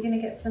 you see you're going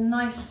to get some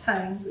nice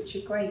tones which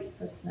are great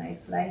for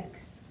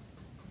snowflakes.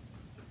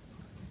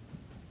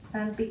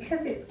 And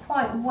because it's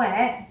quite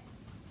wet,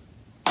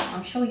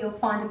 I'm sure you'll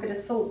find a bit of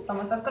salt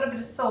somewhere. So I've got a bit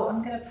of salt.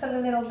 I'm going to put a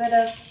little bit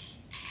of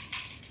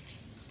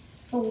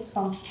salt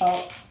on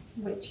top,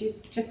 which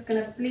is just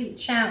going to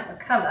bleach out the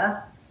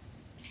colour.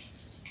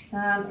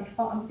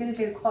 I'm going to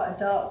do quite a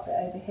dark bit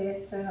over here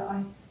so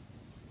that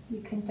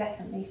you can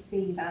definitely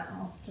see that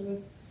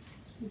afterwards.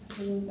 Just going to put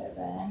a little bit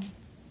there.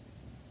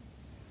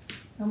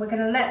 And we're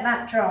going to let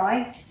that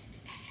dry.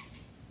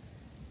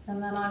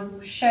 And then I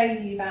will show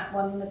you that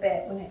one in a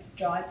bit when it's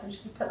dried. So I'm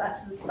just going to put that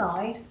to the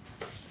side.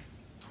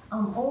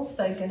 I'm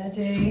also going to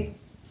do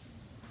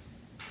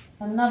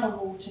another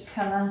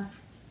watercolour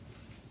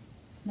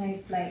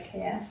snowflake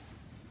here.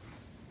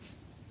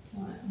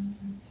 Right, I'm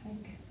going to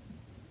take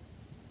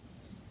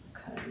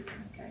what colour we're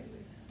going to go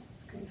with.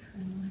 Let's go for a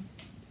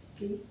nice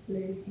deep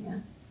blue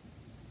here.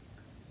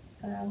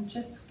 So I'm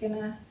just going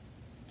to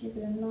give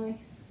it a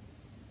nice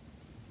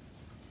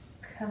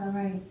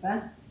colour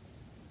over.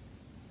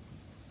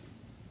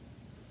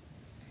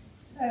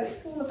 So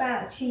it's all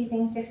about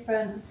achieving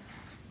different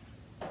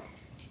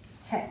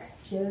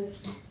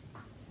textures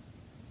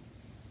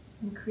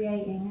and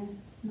creating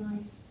a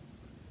nice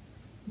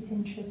and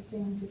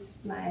interesting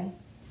display.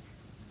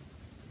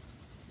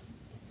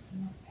 Get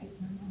some more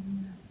pigment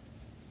on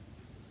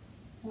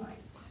there.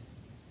 Right.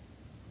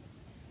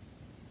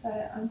 So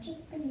I'm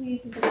just going to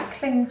use a bit of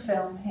cling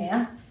film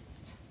here.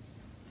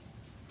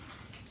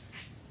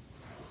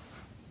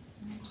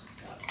 I'll just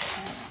start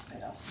that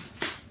bit off.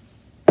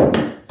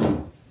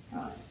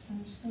 Right, so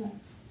I'm just going to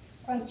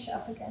scrunch it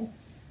up again.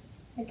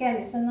 Again,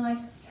 it's a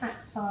nice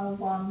tactile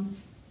one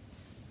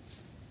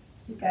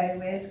to go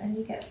with, and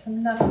you get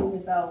some lovely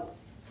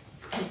results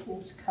with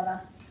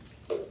watercolour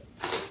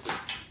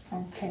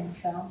and cling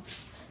film.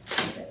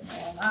 Just a bit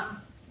more of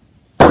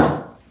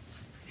that,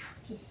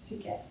 just to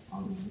get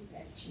on these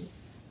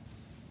edges.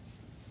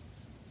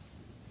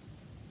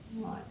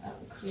 Right, that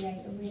will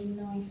create a really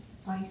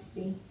nice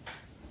icy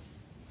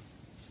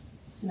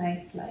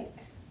snowflake.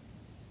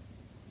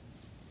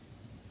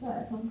 So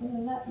I'm going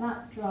to let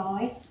that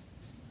dry.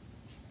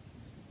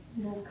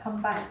 We'll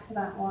come back to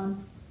that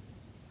one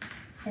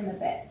in a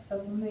bit, so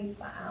we'll move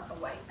that out of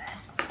the way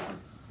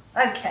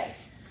there. Okay,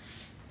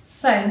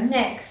 so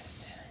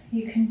next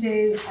you can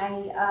do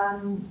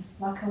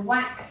like a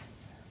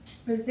wax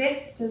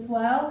resist as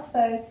well.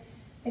 So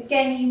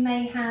again, you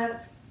may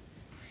have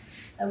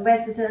a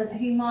resident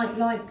who might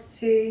like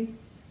to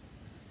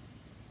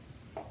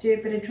do a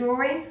bit of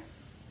drawing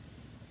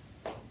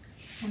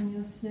on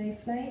your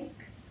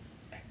snowflakes.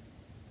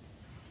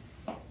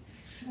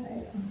 So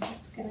I'm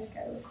just going to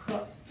go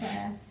across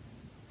there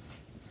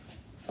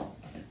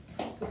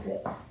with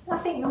it. I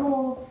think the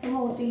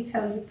more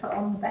detail you put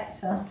on, the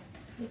better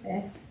with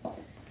this.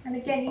 And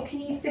again, you can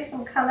use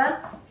different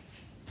colour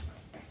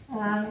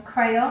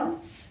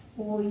crayons,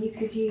 or you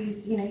could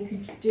use, you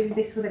could do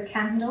this with a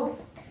candle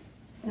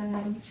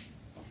to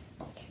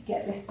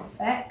get this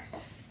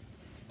effect.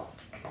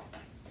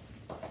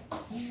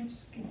 So I'm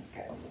just going to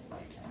go all the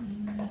way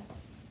down there.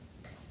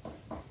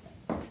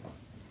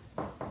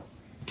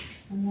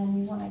 And then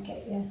you want to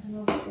get your,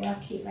 and obviously I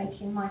keep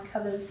making my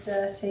colours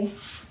dirty.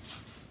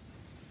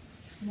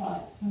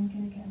 Right, so I'm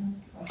going to get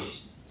another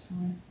brush this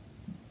time.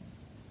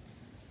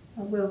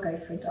 I will go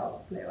for a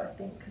dark blue, I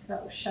think, because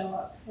that will show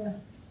up the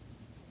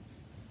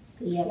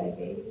yellow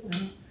bit. I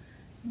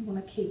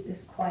want to keep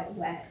this quite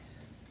wet.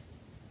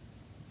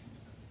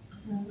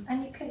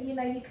 And you can,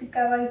 you could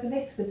go over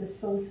this with the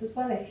salt as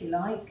well if you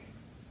like.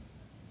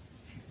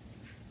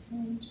 So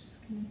I'm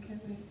just going to go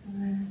over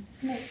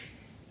there.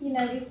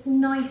 It's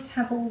nice to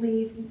have all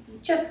these.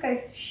 It just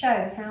goes to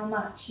show how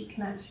much you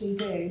can actually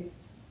do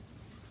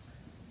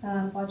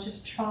by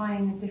just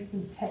trying a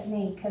different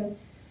technique. And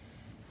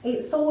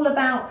it's all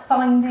about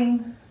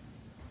finding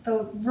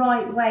the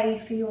right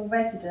way for your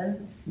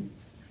resident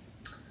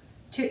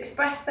to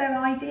express their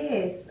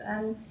ideas.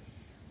 And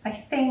I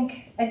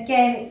think,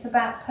 again, it's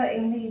about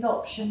putting these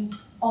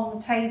options on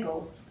the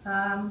table,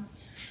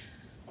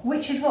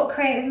 which is what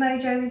Creative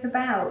Mojo is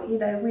about.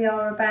 We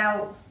are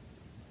about,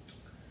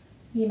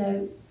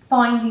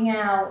 finding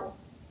out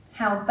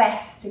how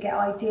best to get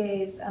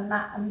ideas and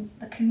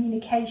the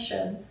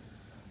communication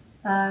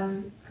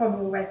from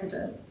your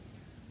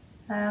residents.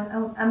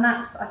 And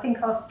that's, I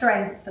think, our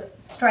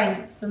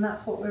strengths, and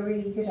that's what we're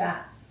really good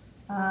at.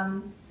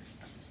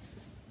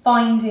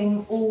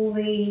 Finding all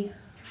the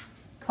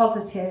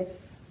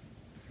positives,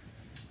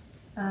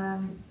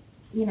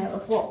 you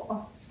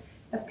know,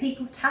 of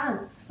people's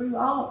talents through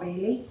art,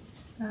 really.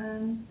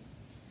 And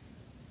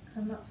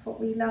that's what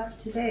we love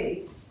to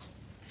do.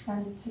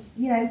 And to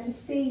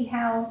see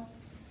how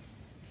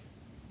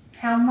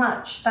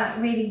much that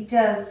really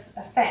does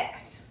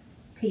affect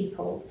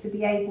people, to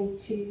be able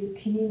to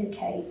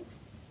communicate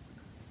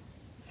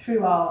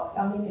through art.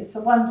 I mean, it's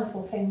a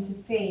wonderful thing to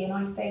see, and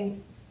I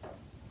think,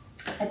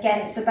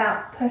 again, it's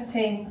about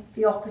putting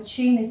the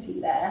opportunity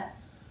there,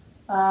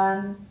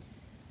 and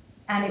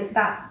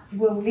that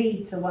will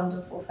lead to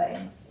wonderful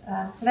things.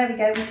 So there we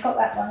go, we've got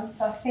that one.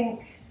 So I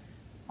think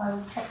I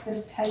will pop a bit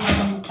of tape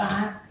on the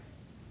back.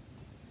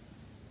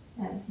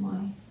 There's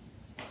my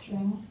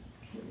string.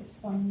 Keep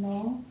this one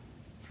long.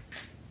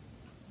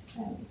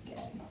 There we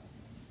go.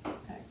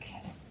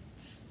 Okay.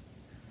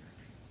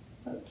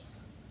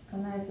 Oops.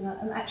 And there's another,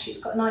 and actually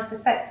it's got a nice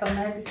effect on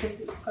there because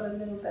it's got a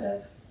little bit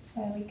of,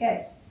 there we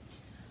go.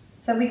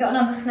 So we got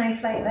another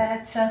snowflake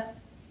there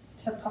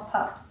to pop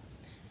up.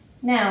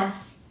 Now,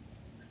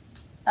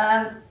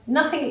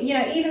 nothing, you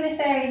know, even this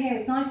area here,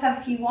 it's nice to have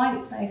a few white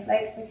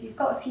snowflakes. So if you've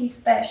got a few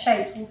spare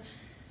shapes,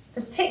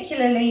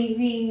 particularly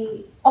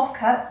the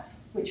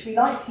offcuts, which we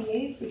like to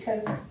use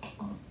because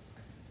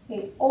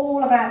it's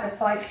all about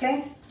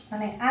recycling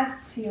and it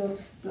adds to your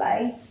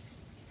display.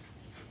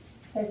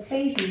 So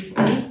please use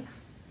these.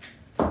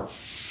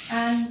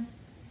 And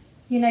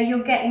you know,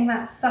 you're getting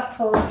that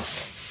subtle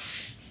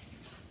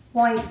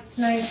white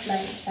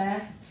snowflake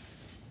there.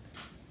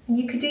 And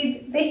you could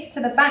do this to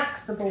the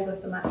backs of all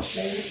of them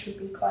actually, which would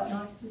be quite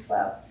nice as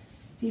well.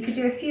 So you could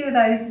do a few of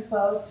those as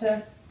well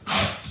to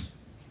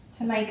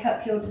make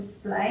up your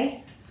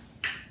display.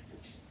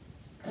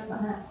 Don't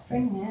run out of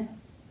string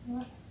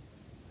there.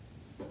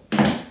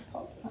 Let's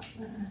pop that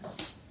there.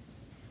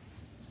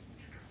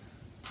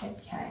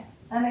 Okay,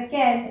 and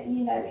again,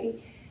 you know,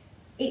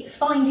 it's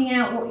finding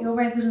out what your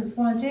residents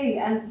want to do,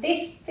 and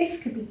this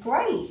could be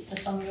great for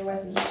some of your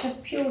residents,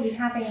 just purely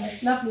having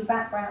this lovely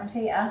background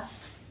here,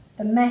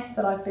 the mess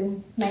that I've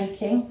been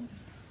making.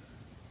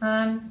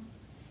 You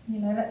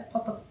know, let's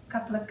pop a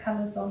couple of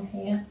colours on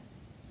here.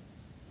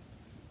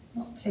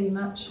 Not too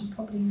much, and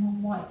probably more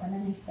white than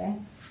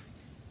anything.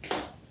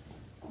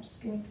 I'm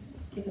just going to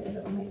give it a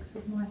little mix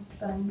with my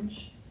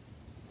sponge.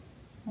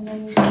 And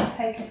then you can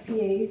take a few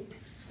of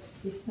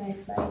your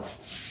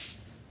snowflakes.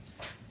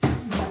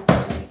 And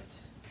let's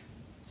just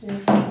do a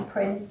few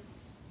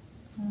prints.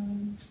 There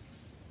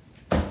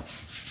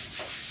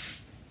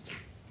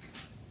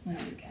we go. There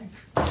we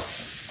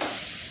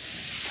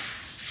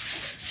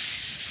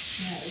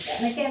go.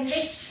 And again,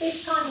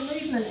 this kind of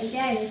movement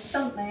again is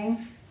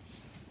something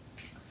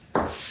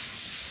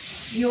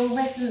your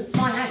residents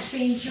might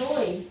actually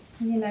enjoy.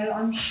 You know,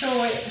 I'm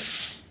sure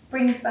it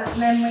brings back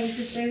memories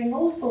of doing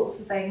all sorts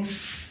of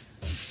things,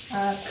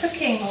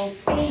 cooking or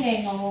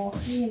cleaning, or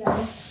you know,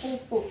 all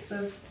sorts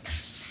of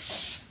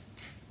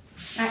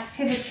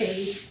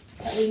activities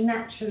that we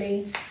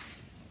naturally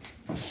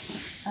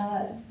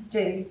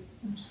do.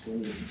 I'm just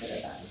going to use a bit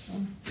of that as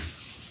well.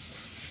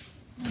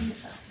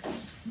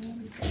 There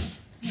we go.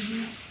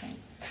 Okay.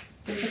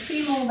 So there's a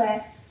few more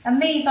there.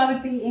 And these I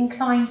would be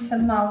inclined to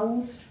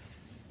mould.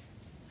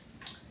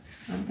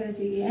 I'm going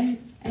to do the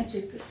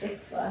edges of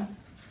this one.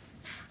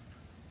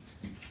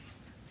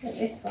 But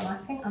this one, I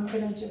think I'm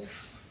going to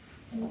just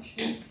make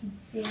sure you can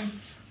see.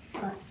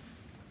 Right.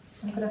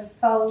 I'm going to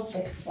fold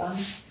this one.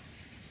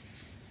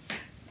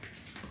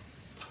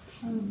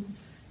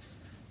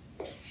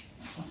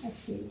 A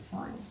few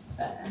times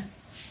there.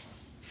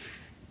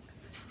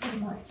 I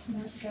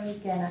might go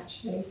again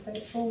actually, so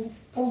it's all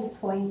the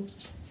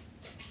points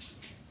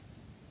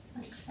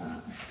like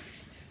that.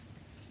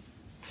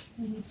 I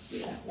need to do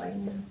that way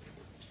now.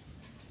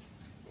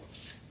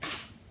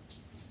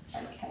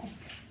 Okay,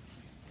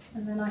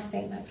 and then I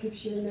think that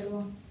gives you a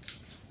little,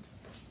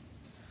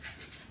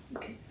 you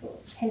could sort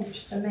of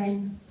pinch them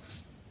in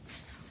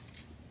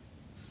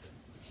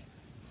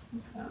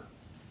like that.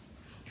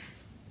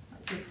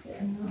 That gives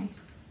it a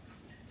nice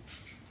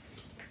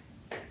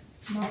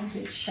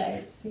moulded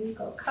shape. So you've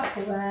got a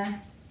couple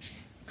there.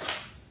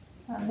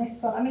 And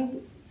this one, I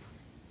mean,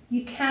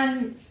 you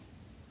can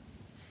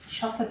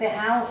chop a bit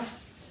out.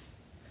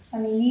 I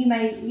mean, you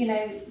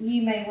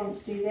may want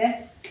to do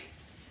this.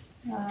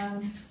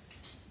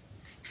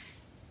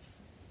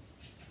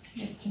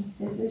 With some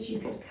scissors, you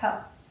could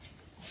cut,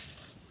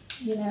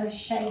 you know, a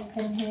shape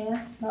in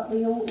here, like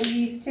we all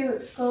used to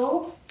at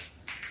school.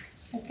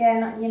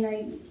 Again, you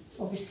know,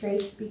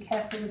 obviously be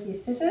careful with your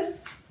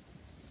scissors.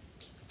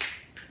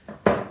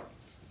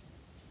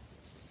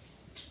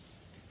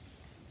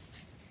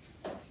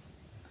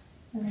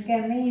 And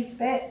again, these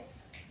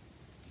bits,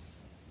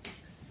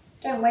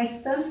 don't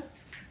waste them.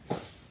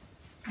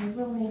 We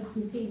will need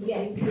some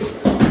PVA glue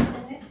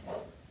in it.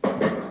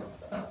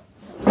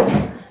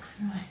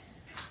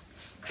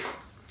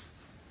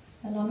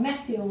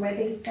 messy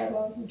already, so I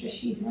will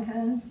just use my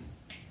hands.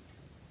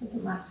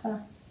 Doesn't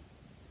matter.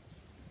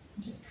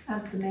 Just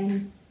add them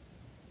in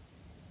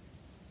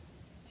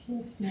to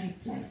your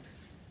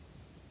snowflakes,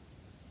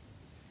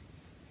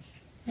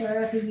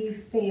 wherever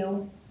you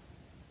feel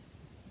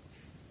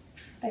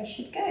they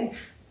should go.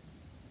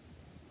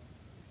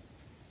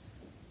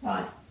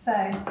 Right, so,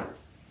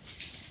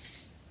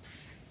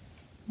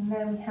 and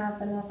then we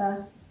have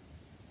another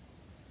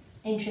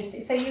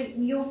interesting, so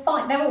you'll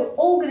find they're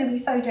all going to be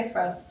so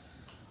different,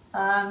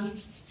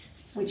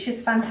 which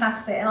is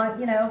fantastic. And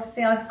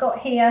obviously I've got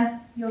here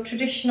your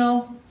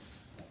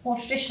more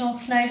traditional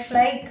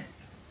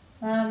snowflakes,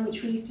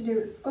 which we used to do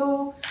at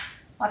school.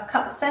 I've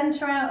cut the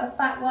centre out of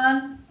that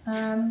one.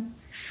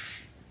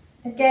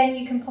 Again,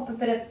 you can pop a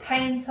bit of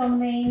paint on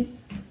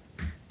these,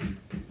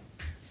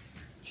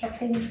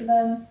 chop into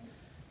them.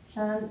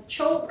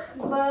 Chalks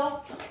as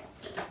well,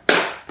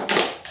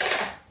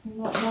 you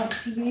might like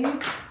to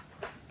use.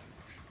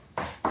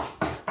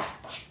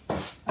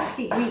 I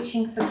keep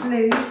reaching for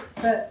blues,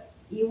 but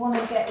you want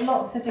to get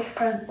lots of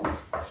different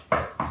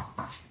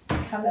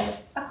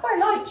colours. I quite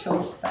like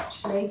chalks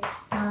actually.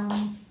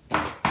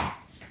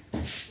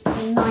 It's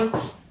a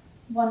nice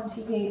one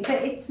to use,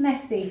 but it's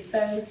messy,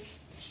 so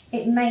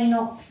it may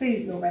not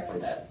suit your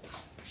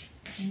residents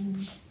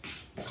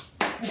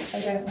if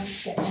they don't want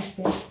to get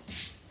messy.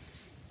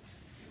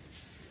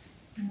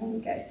 And there we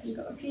go, so we've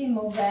got a few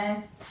more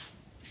there.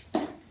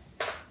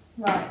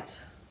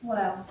 Right, what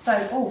else?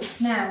 So,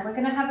 now we're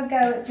going to have a go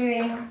at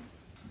doing,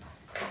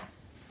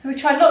 so we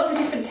tried lots of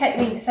different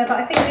techniques there, but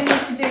I think we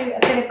need to do a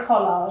bit of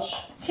collage.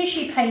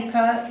 Tissue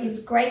paper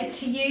is great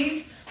to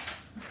use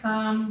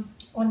on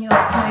your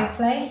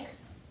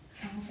snowflakes.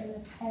 I'm going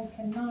to take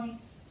a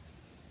nice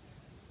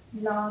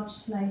large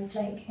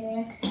snowflake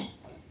here,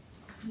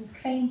 and a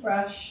clean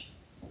brush,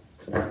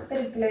 a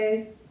bit of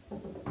glue,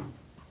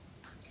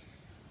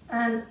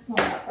 and not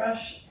that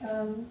brush.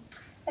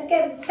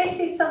 Again, this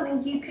is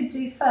something you could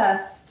do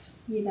first,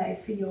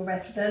 for your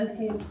resident,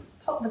 is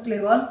pop the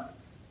glue on.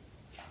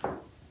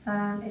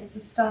 It's a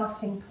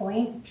starting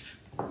point.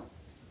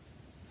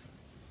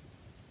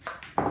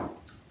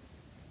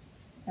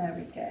 There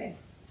we go.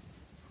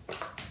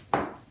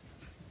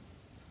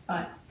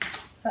 Right,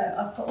 so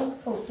I've got all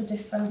sorts of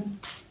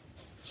different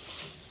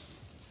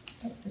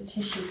bits of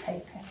tissue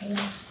paper here.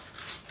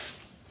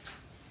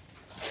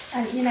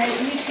 And you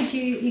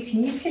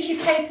can use tissue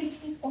paper, you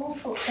can use all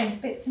sorts of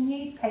things, bits of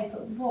newspaper,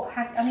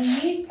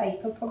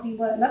 newspaper probably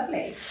work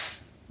lovely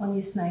on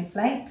your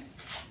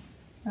snowflakes.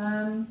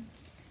 I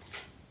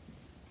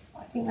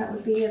think that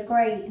would be a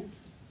great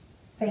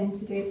thing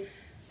to do.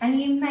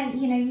 And you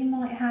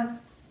might have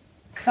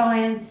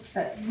clients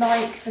that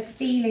like the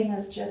feeling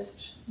of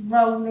just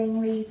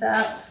rolling these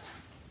up.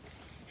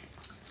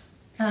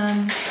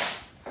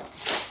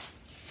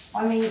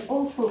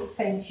 All sorts of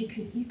things you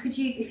could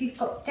use if you've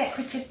got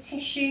decorative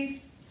tissue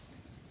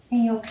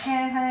in your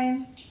care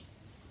home,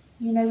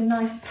 with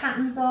nice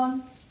patterns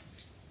on.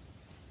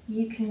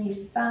 You can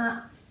use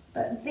that.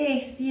 But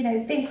this,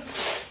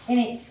 this in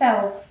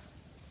itself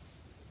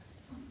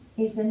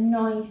is a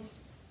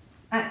nice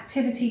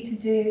activity to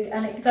do,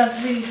 and it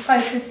does really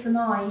focus the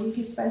mind. You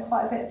can spend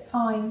quite a bit of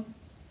time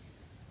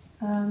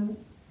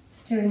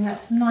doing that.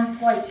 Some nice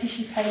white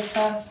tissue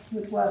paper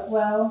would work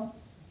well.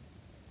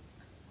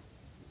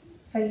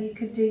 So you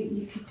could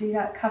do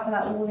that, cover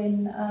that all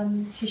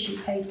in tissue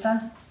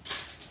paper.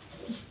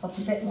 Just pop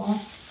a bit more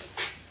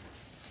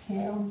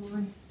here on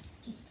mine,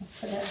 just to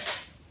put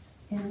it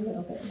in a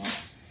little bit more.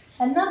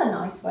 Another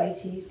nice way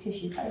to use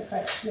tissue paper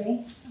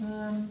actually,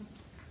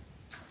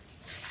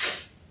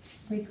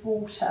 with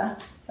water.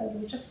 So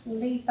we'll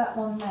leave that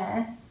one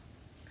there,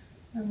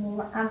 and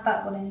we'll add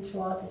that one into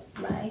our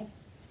display.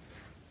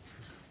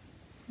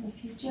 And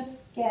if you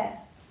just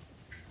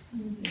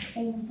use a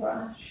clean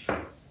brush.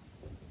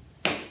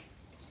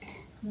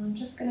 And I'm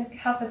just going to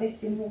cover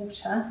this in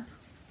water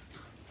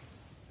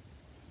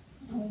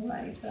all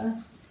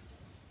over.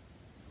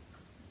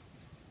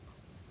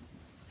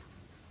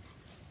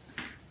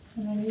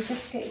 And then you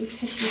just get your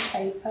tissue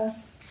paper,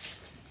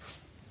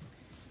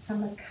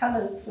 and the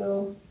colours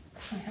will,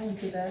 my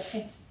hands are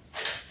dirty.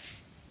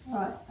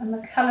 Right, and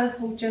the colours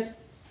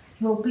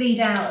will bleed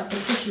out of the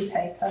tissue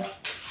paper.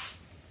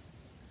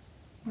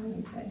 There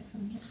we go, so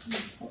I'm just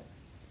going to put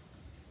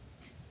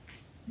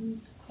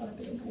quite a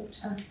bit of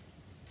water.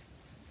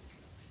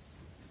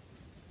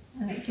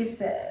 And it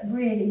gives it a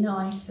really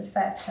nice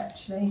effect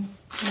actually.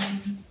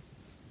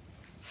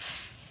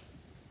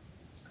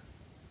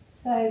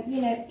 So,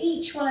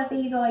 each one of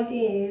these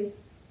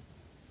ideas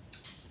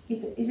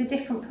is a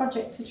different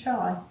project to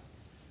try.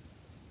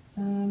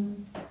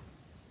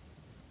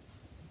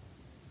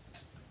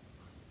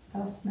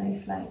 Our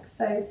snowflakes.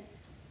 So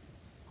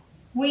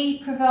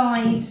we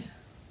provide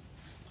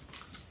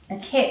a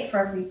kit for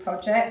every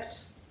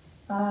project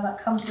that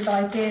comes with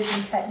ideas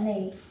and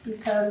techniques,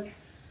 because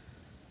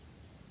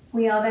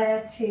we are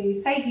there to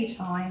save you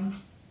time,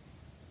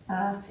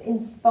 to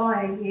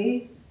inspire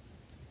you,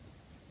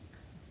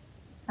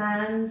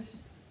 and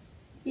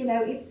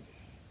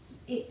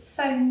it's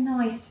so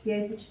nice to be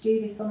able to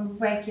do this on a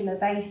regular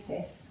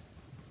basis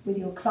with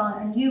your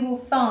client, and you will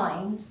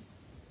find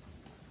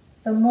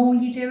the more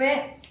you do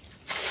it,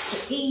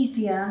 the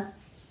easier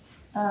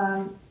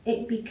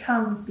it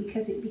becomes,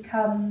 because it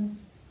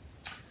becomes,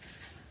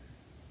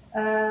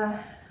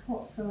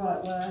 what's the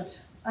right word?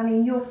 I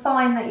mean, you'll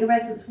find that your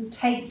residents will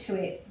take to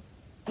it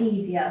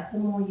easier the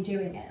more you're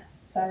doing it.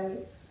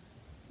 So,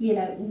 you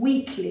know,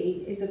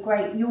 weekly is a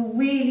great, you'll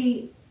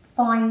really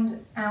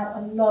find out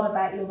a lot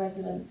about your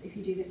residents if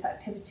you do this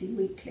activity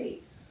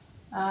weekly.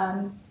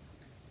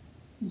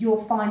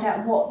 You'll find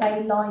out what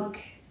they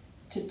like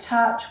to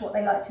touch, what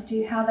they like to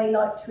do, how they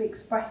like to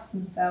express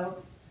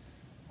themselves.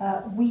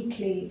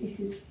 Weekly, this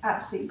is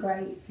absolutely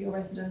great for your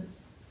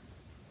residents.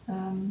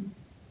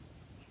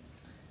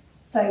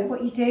 So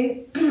what you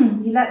do,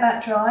 you let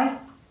that dry,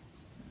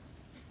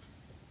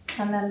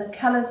 and then the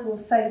colours will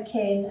soak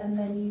in, and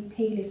then you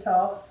peel it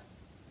off.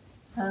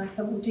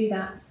 So we'll do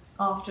that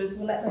afterwards,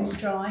 we'll let those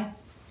dry.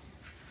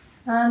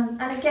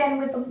 And again,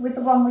 with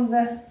the one we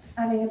were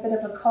adding a bit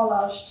of a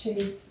collage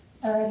to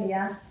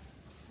earlier,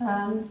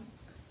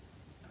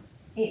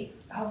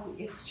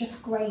 it's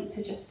just great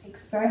to just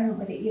experiment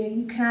with it. You know,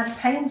 you can add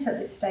paint at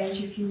this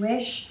stage if you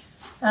wish.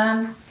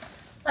 I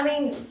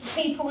mean,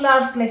 people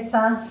love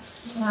glitter.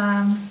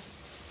 I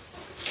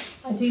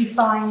do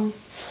find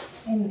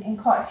in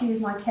quite a few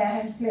of my care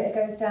homes, glitter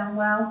goes down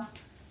well.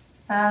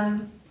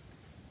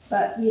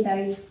 But you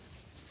know,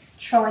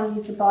 try and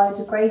use the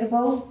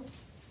biodegradable.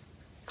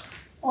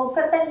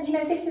 But then, you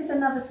know, this is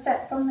another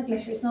step from the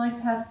glitter. It's nice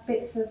to have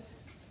bits of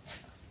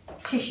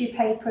tissue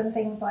paper and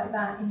things like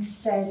that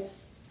instead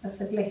of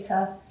the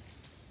glitter.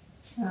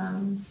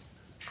 So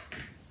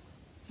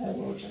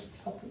we'll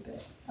just pop a bit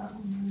of that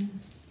on there.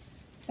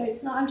 So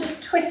it's not, I'm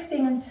just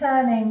twisting and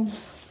turning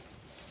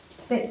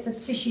bits of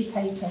tissue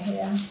paper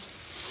here.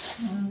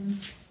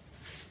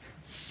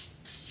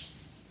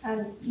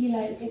 And you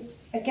know,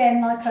 it's,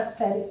 again, like I've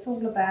said, it's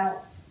all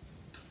about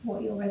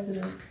what your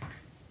residents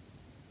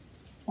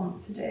want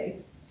to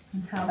do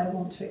and how they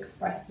want to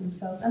express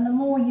themselves. And the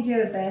more you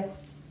do of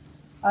this,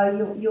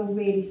 you'll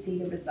really see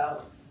the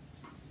results.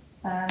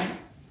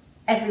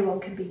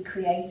 Everyone can be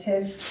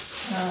creative.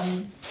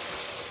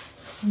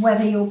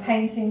 Whether you're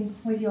painting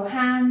with your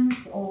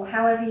hands or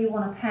however you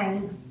want to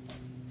paint,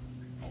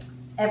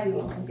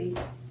 everyone can be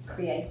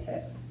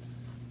creative.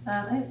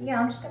 And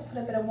yeah, I'm just going to put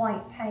a bit of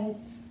white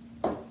paint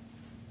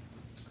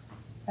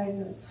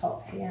over the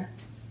top here.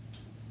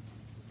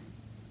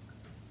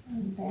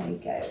 And there we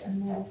go,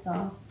 and there's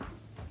our,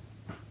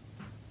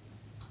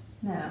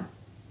 now.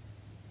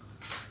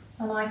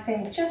 And I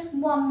think just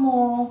one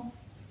more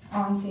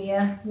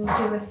idea, we'll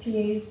do a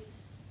few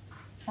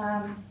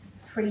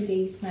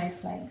 3D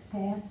snowflakes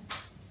here.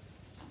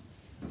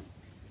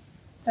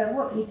 So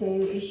what you do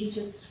is you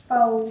just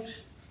fold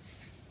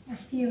a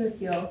few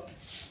of your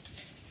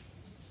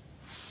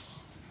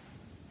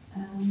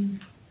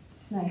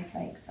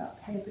snowflakes up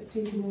here, but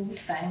do them all the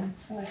same.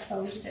 So I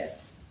folded it.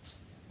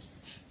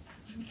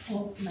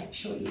 Or make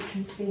sure you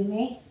can see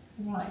me.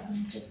 Right,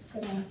 I'm just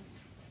gonna,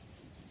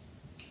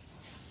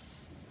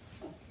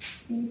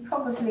 so you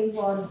probably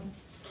want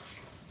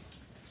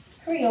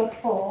 3 or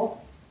 4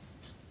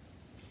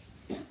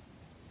 to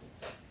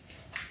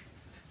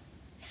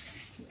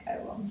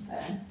go on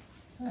there.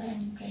 So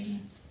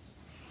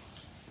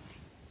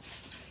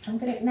I'm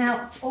gonna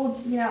now, or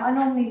you know, I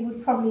normally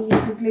would probably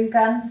use a glue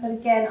gun, but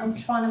again, I'm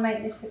trying to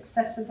make this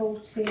accessible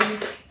to,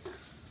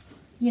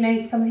 you know,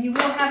 some of you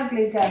will have a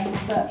glue gun,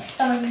 but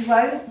some of you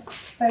won't.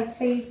 So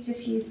please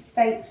just use a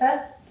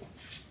stapler.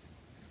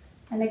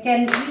 And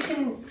again, you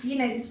can, you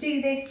know,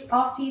 do this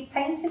after you've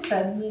painted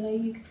them. You know,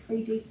 you could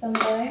redo some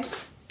of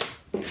those.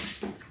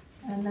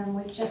 And then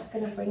we're just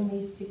going to bring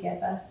these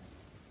together.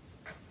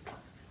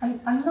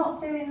 I'm not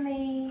doing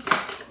the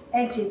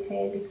edges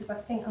here because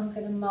I think I'm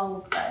going to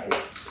mould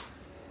those.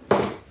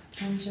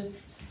 And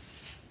just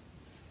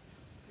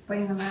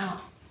bring them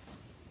out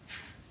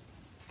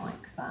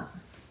like that.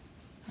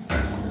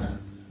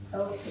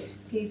 Oh,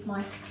 excuse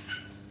my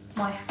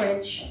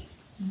fridge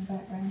in the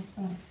background.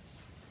 Oh.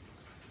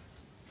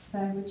 So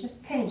we're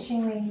just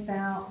pinching these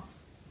out.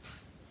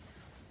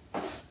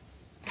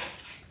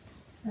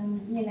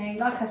 And you know,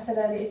 like I said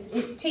earlier,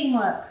 it's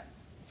teamwork.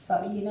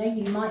 So you know,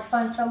 you might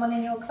find someone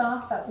in your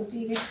class that will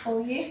do this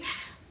for you.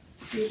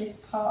 Do this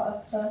part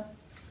of the,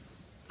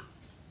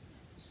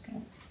 just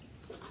going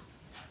to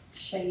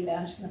show you that.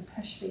 I'm just going to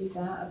push these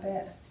out a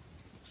bit.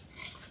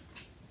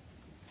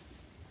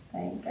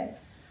 There you go.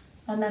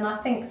 And then I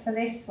think for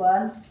this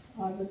one,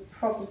 I would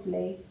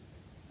probably,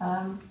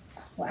 well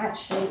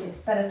actually it's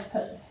better to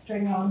put the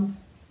string on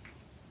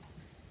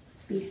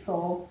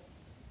before,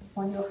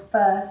 on your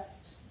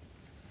first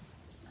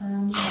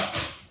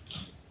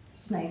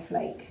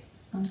snowflake.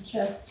 I'm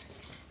just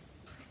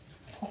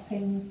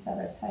popping the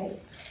sellotape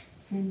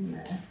in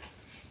there.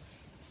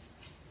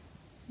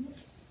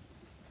 Oops.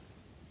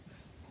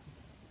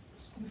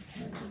 Just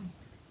going to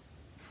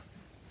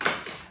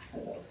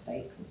put little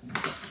staples in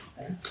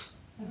there.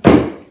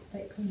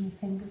 Stapling your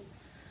fingers.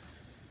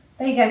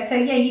 There you go. So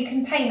yeah, you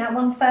can paint that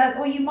one first,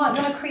 or you might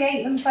want to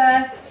create them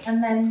first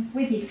and then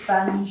with your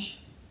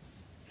sponge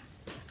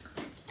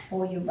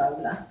or your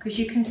roller, because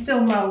you can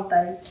still mould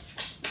those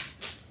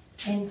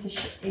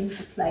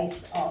into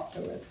place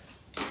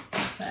afterwards.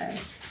 So,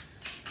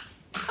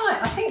 right,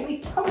 I think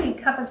we've probably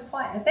covered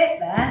quite a bit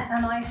there,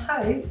 and I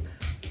hope,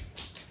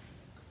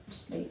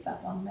 just leave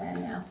that one there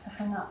now to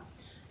hang up.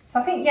 So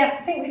I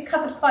think we've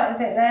covered quite a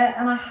bit there,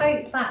 and I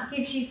hope that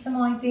gives you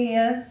some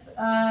ideas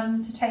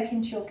to take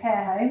into your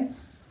care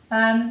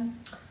home.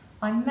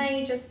 I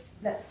may just,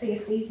 let's see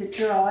if these are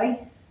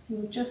dry.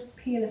 We'll just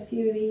peel a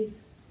few of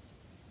these.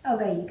 Oh,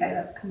 there you go,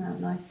 that's come out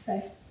nice.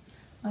 So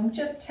I'm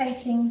just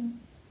taking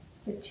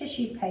the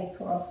tissue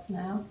paper off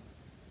now,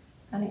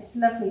 and it's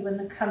lovely when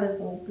the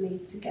colours all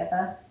bleed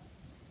together,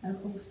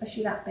 and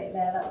especially that bit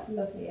there, that's a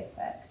lovely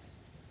effect.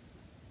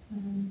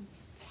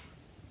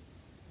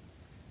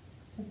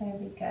 So there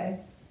we go.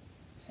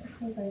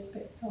 Take all those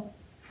bits off.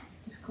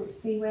 Difficult to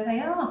see where they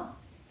are.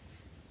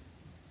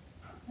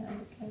 There we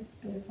go, there's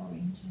a bit of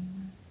orange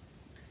in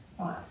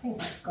there. Right, I think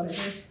that's got to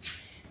do.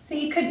 So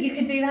you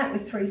could do that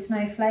with 3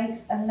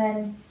 snowflakes, and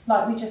then,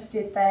 like we just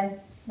did then,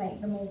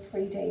 make them all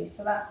 3D.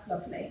 So that's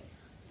lovely.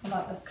 I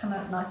like this come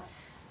out nice.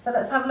 So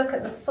let's have a look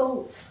at the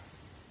salt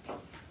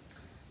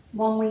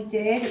one we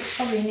did. It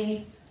probably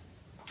needs,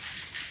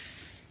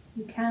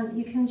 you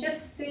can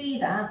just see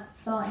that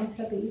starting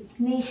to be,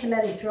 you need to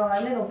let it dry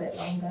a little bit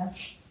longer,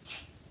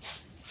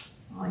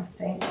 I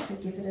think, to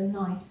give it a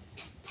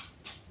nice,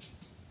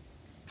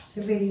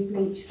 to really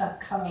bleach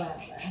that colour out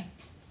there.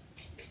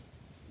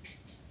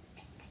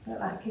 But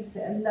that gives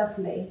it a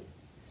lovely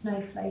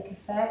snowflake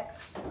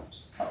effect.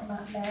 Just pop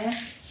that there.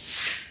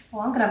 Oh,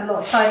 I'm going to have a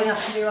lot of tidying up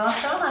to do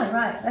after, aren't I?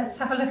 Right, let's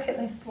have a look at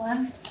this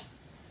one.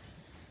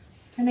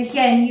 And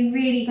again, you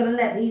really got to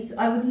let these,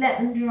 I would let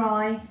them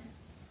dry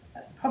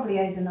probably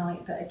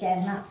overnight, but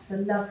again, that's a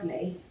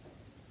lovely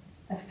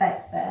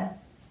effect there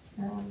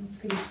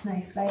for your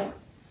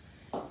snowflakes.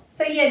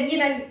 So yeah, you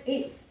know,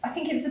 I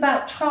think it's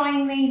about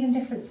trying these in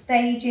different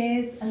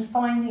stages and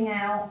finding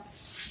out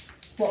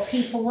what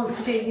people want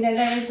to do. You know,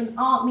 there is an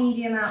art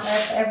medium out there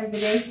for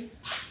everybody.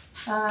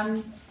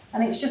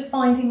 And it's just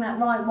finding that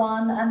right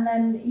one, and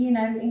then, you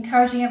know,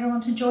 encouraging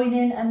everyone to join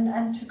in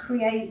and to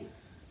create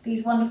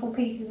these wonderful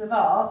pieces of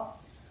art.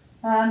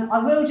 I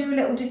will do a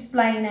little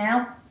display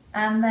now,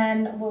 and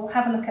then we'll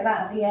have a look at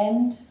that at the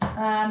end.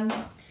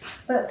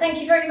 But thank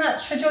you very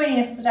much for joining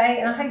us today,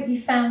 and I hope you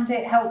found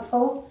it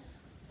helpful.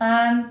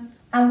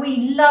 And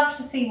we love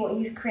to see what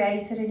you've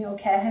created in your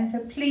care home,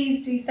 so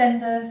please do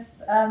send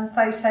us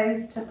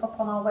photos to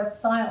pop on our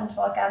website, onto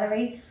our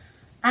gallery.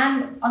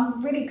 And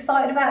I'm really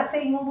excited about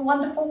seeing all the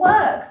wonderful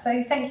work.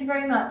 So thank you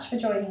very much for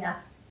joining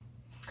us.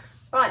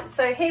 Right,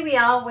 so here we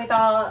are with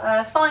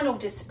our final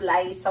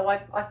display. So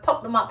I've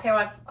popped them up here.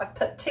 I've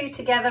put 2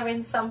 together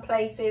in some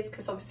places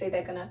because obviously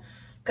they're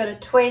gonna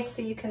twist,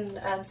 so you can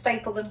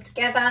staple them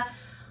together.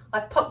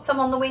 I've popped some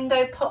on the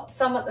window, popped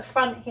some at the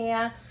front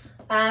here.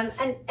 And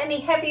any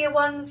heavier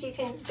ones, you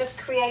can just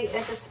create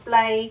a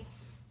display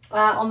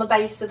on the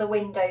base of the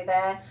window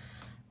there.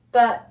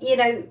 But, you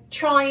know,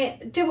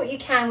 do what you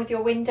can with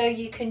your window.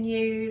 You can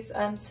use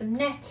some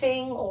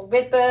netting or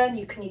ribbon,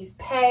 you can use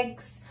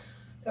pegs.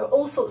 There are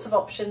all sorts of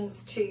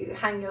options to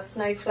hang your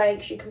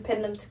snowflakes. You can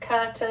pin them to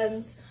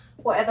curtains,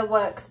 whatever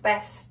works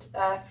best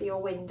for your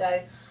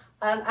window.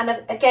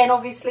 And again,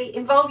 obviously,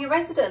 involve your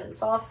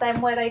residents. Ask them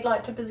where they'd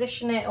like to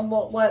position it and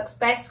what works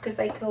best, because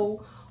they can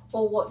all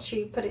watch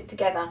you put it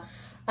together.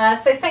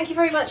 So thank you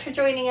very much for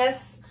joining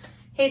us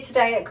here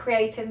today at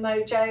Creative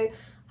Mojo.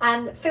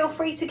 And feel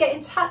free to get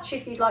in touch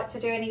if you'd like to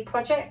do any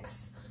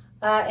projects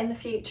in the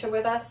future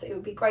with us. It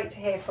would be great to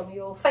hear from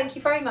you all. Thank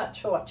you very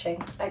much for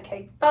watching.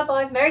 Okay,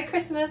 bye-bye. Merry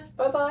Christmas.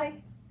 Bye-bye.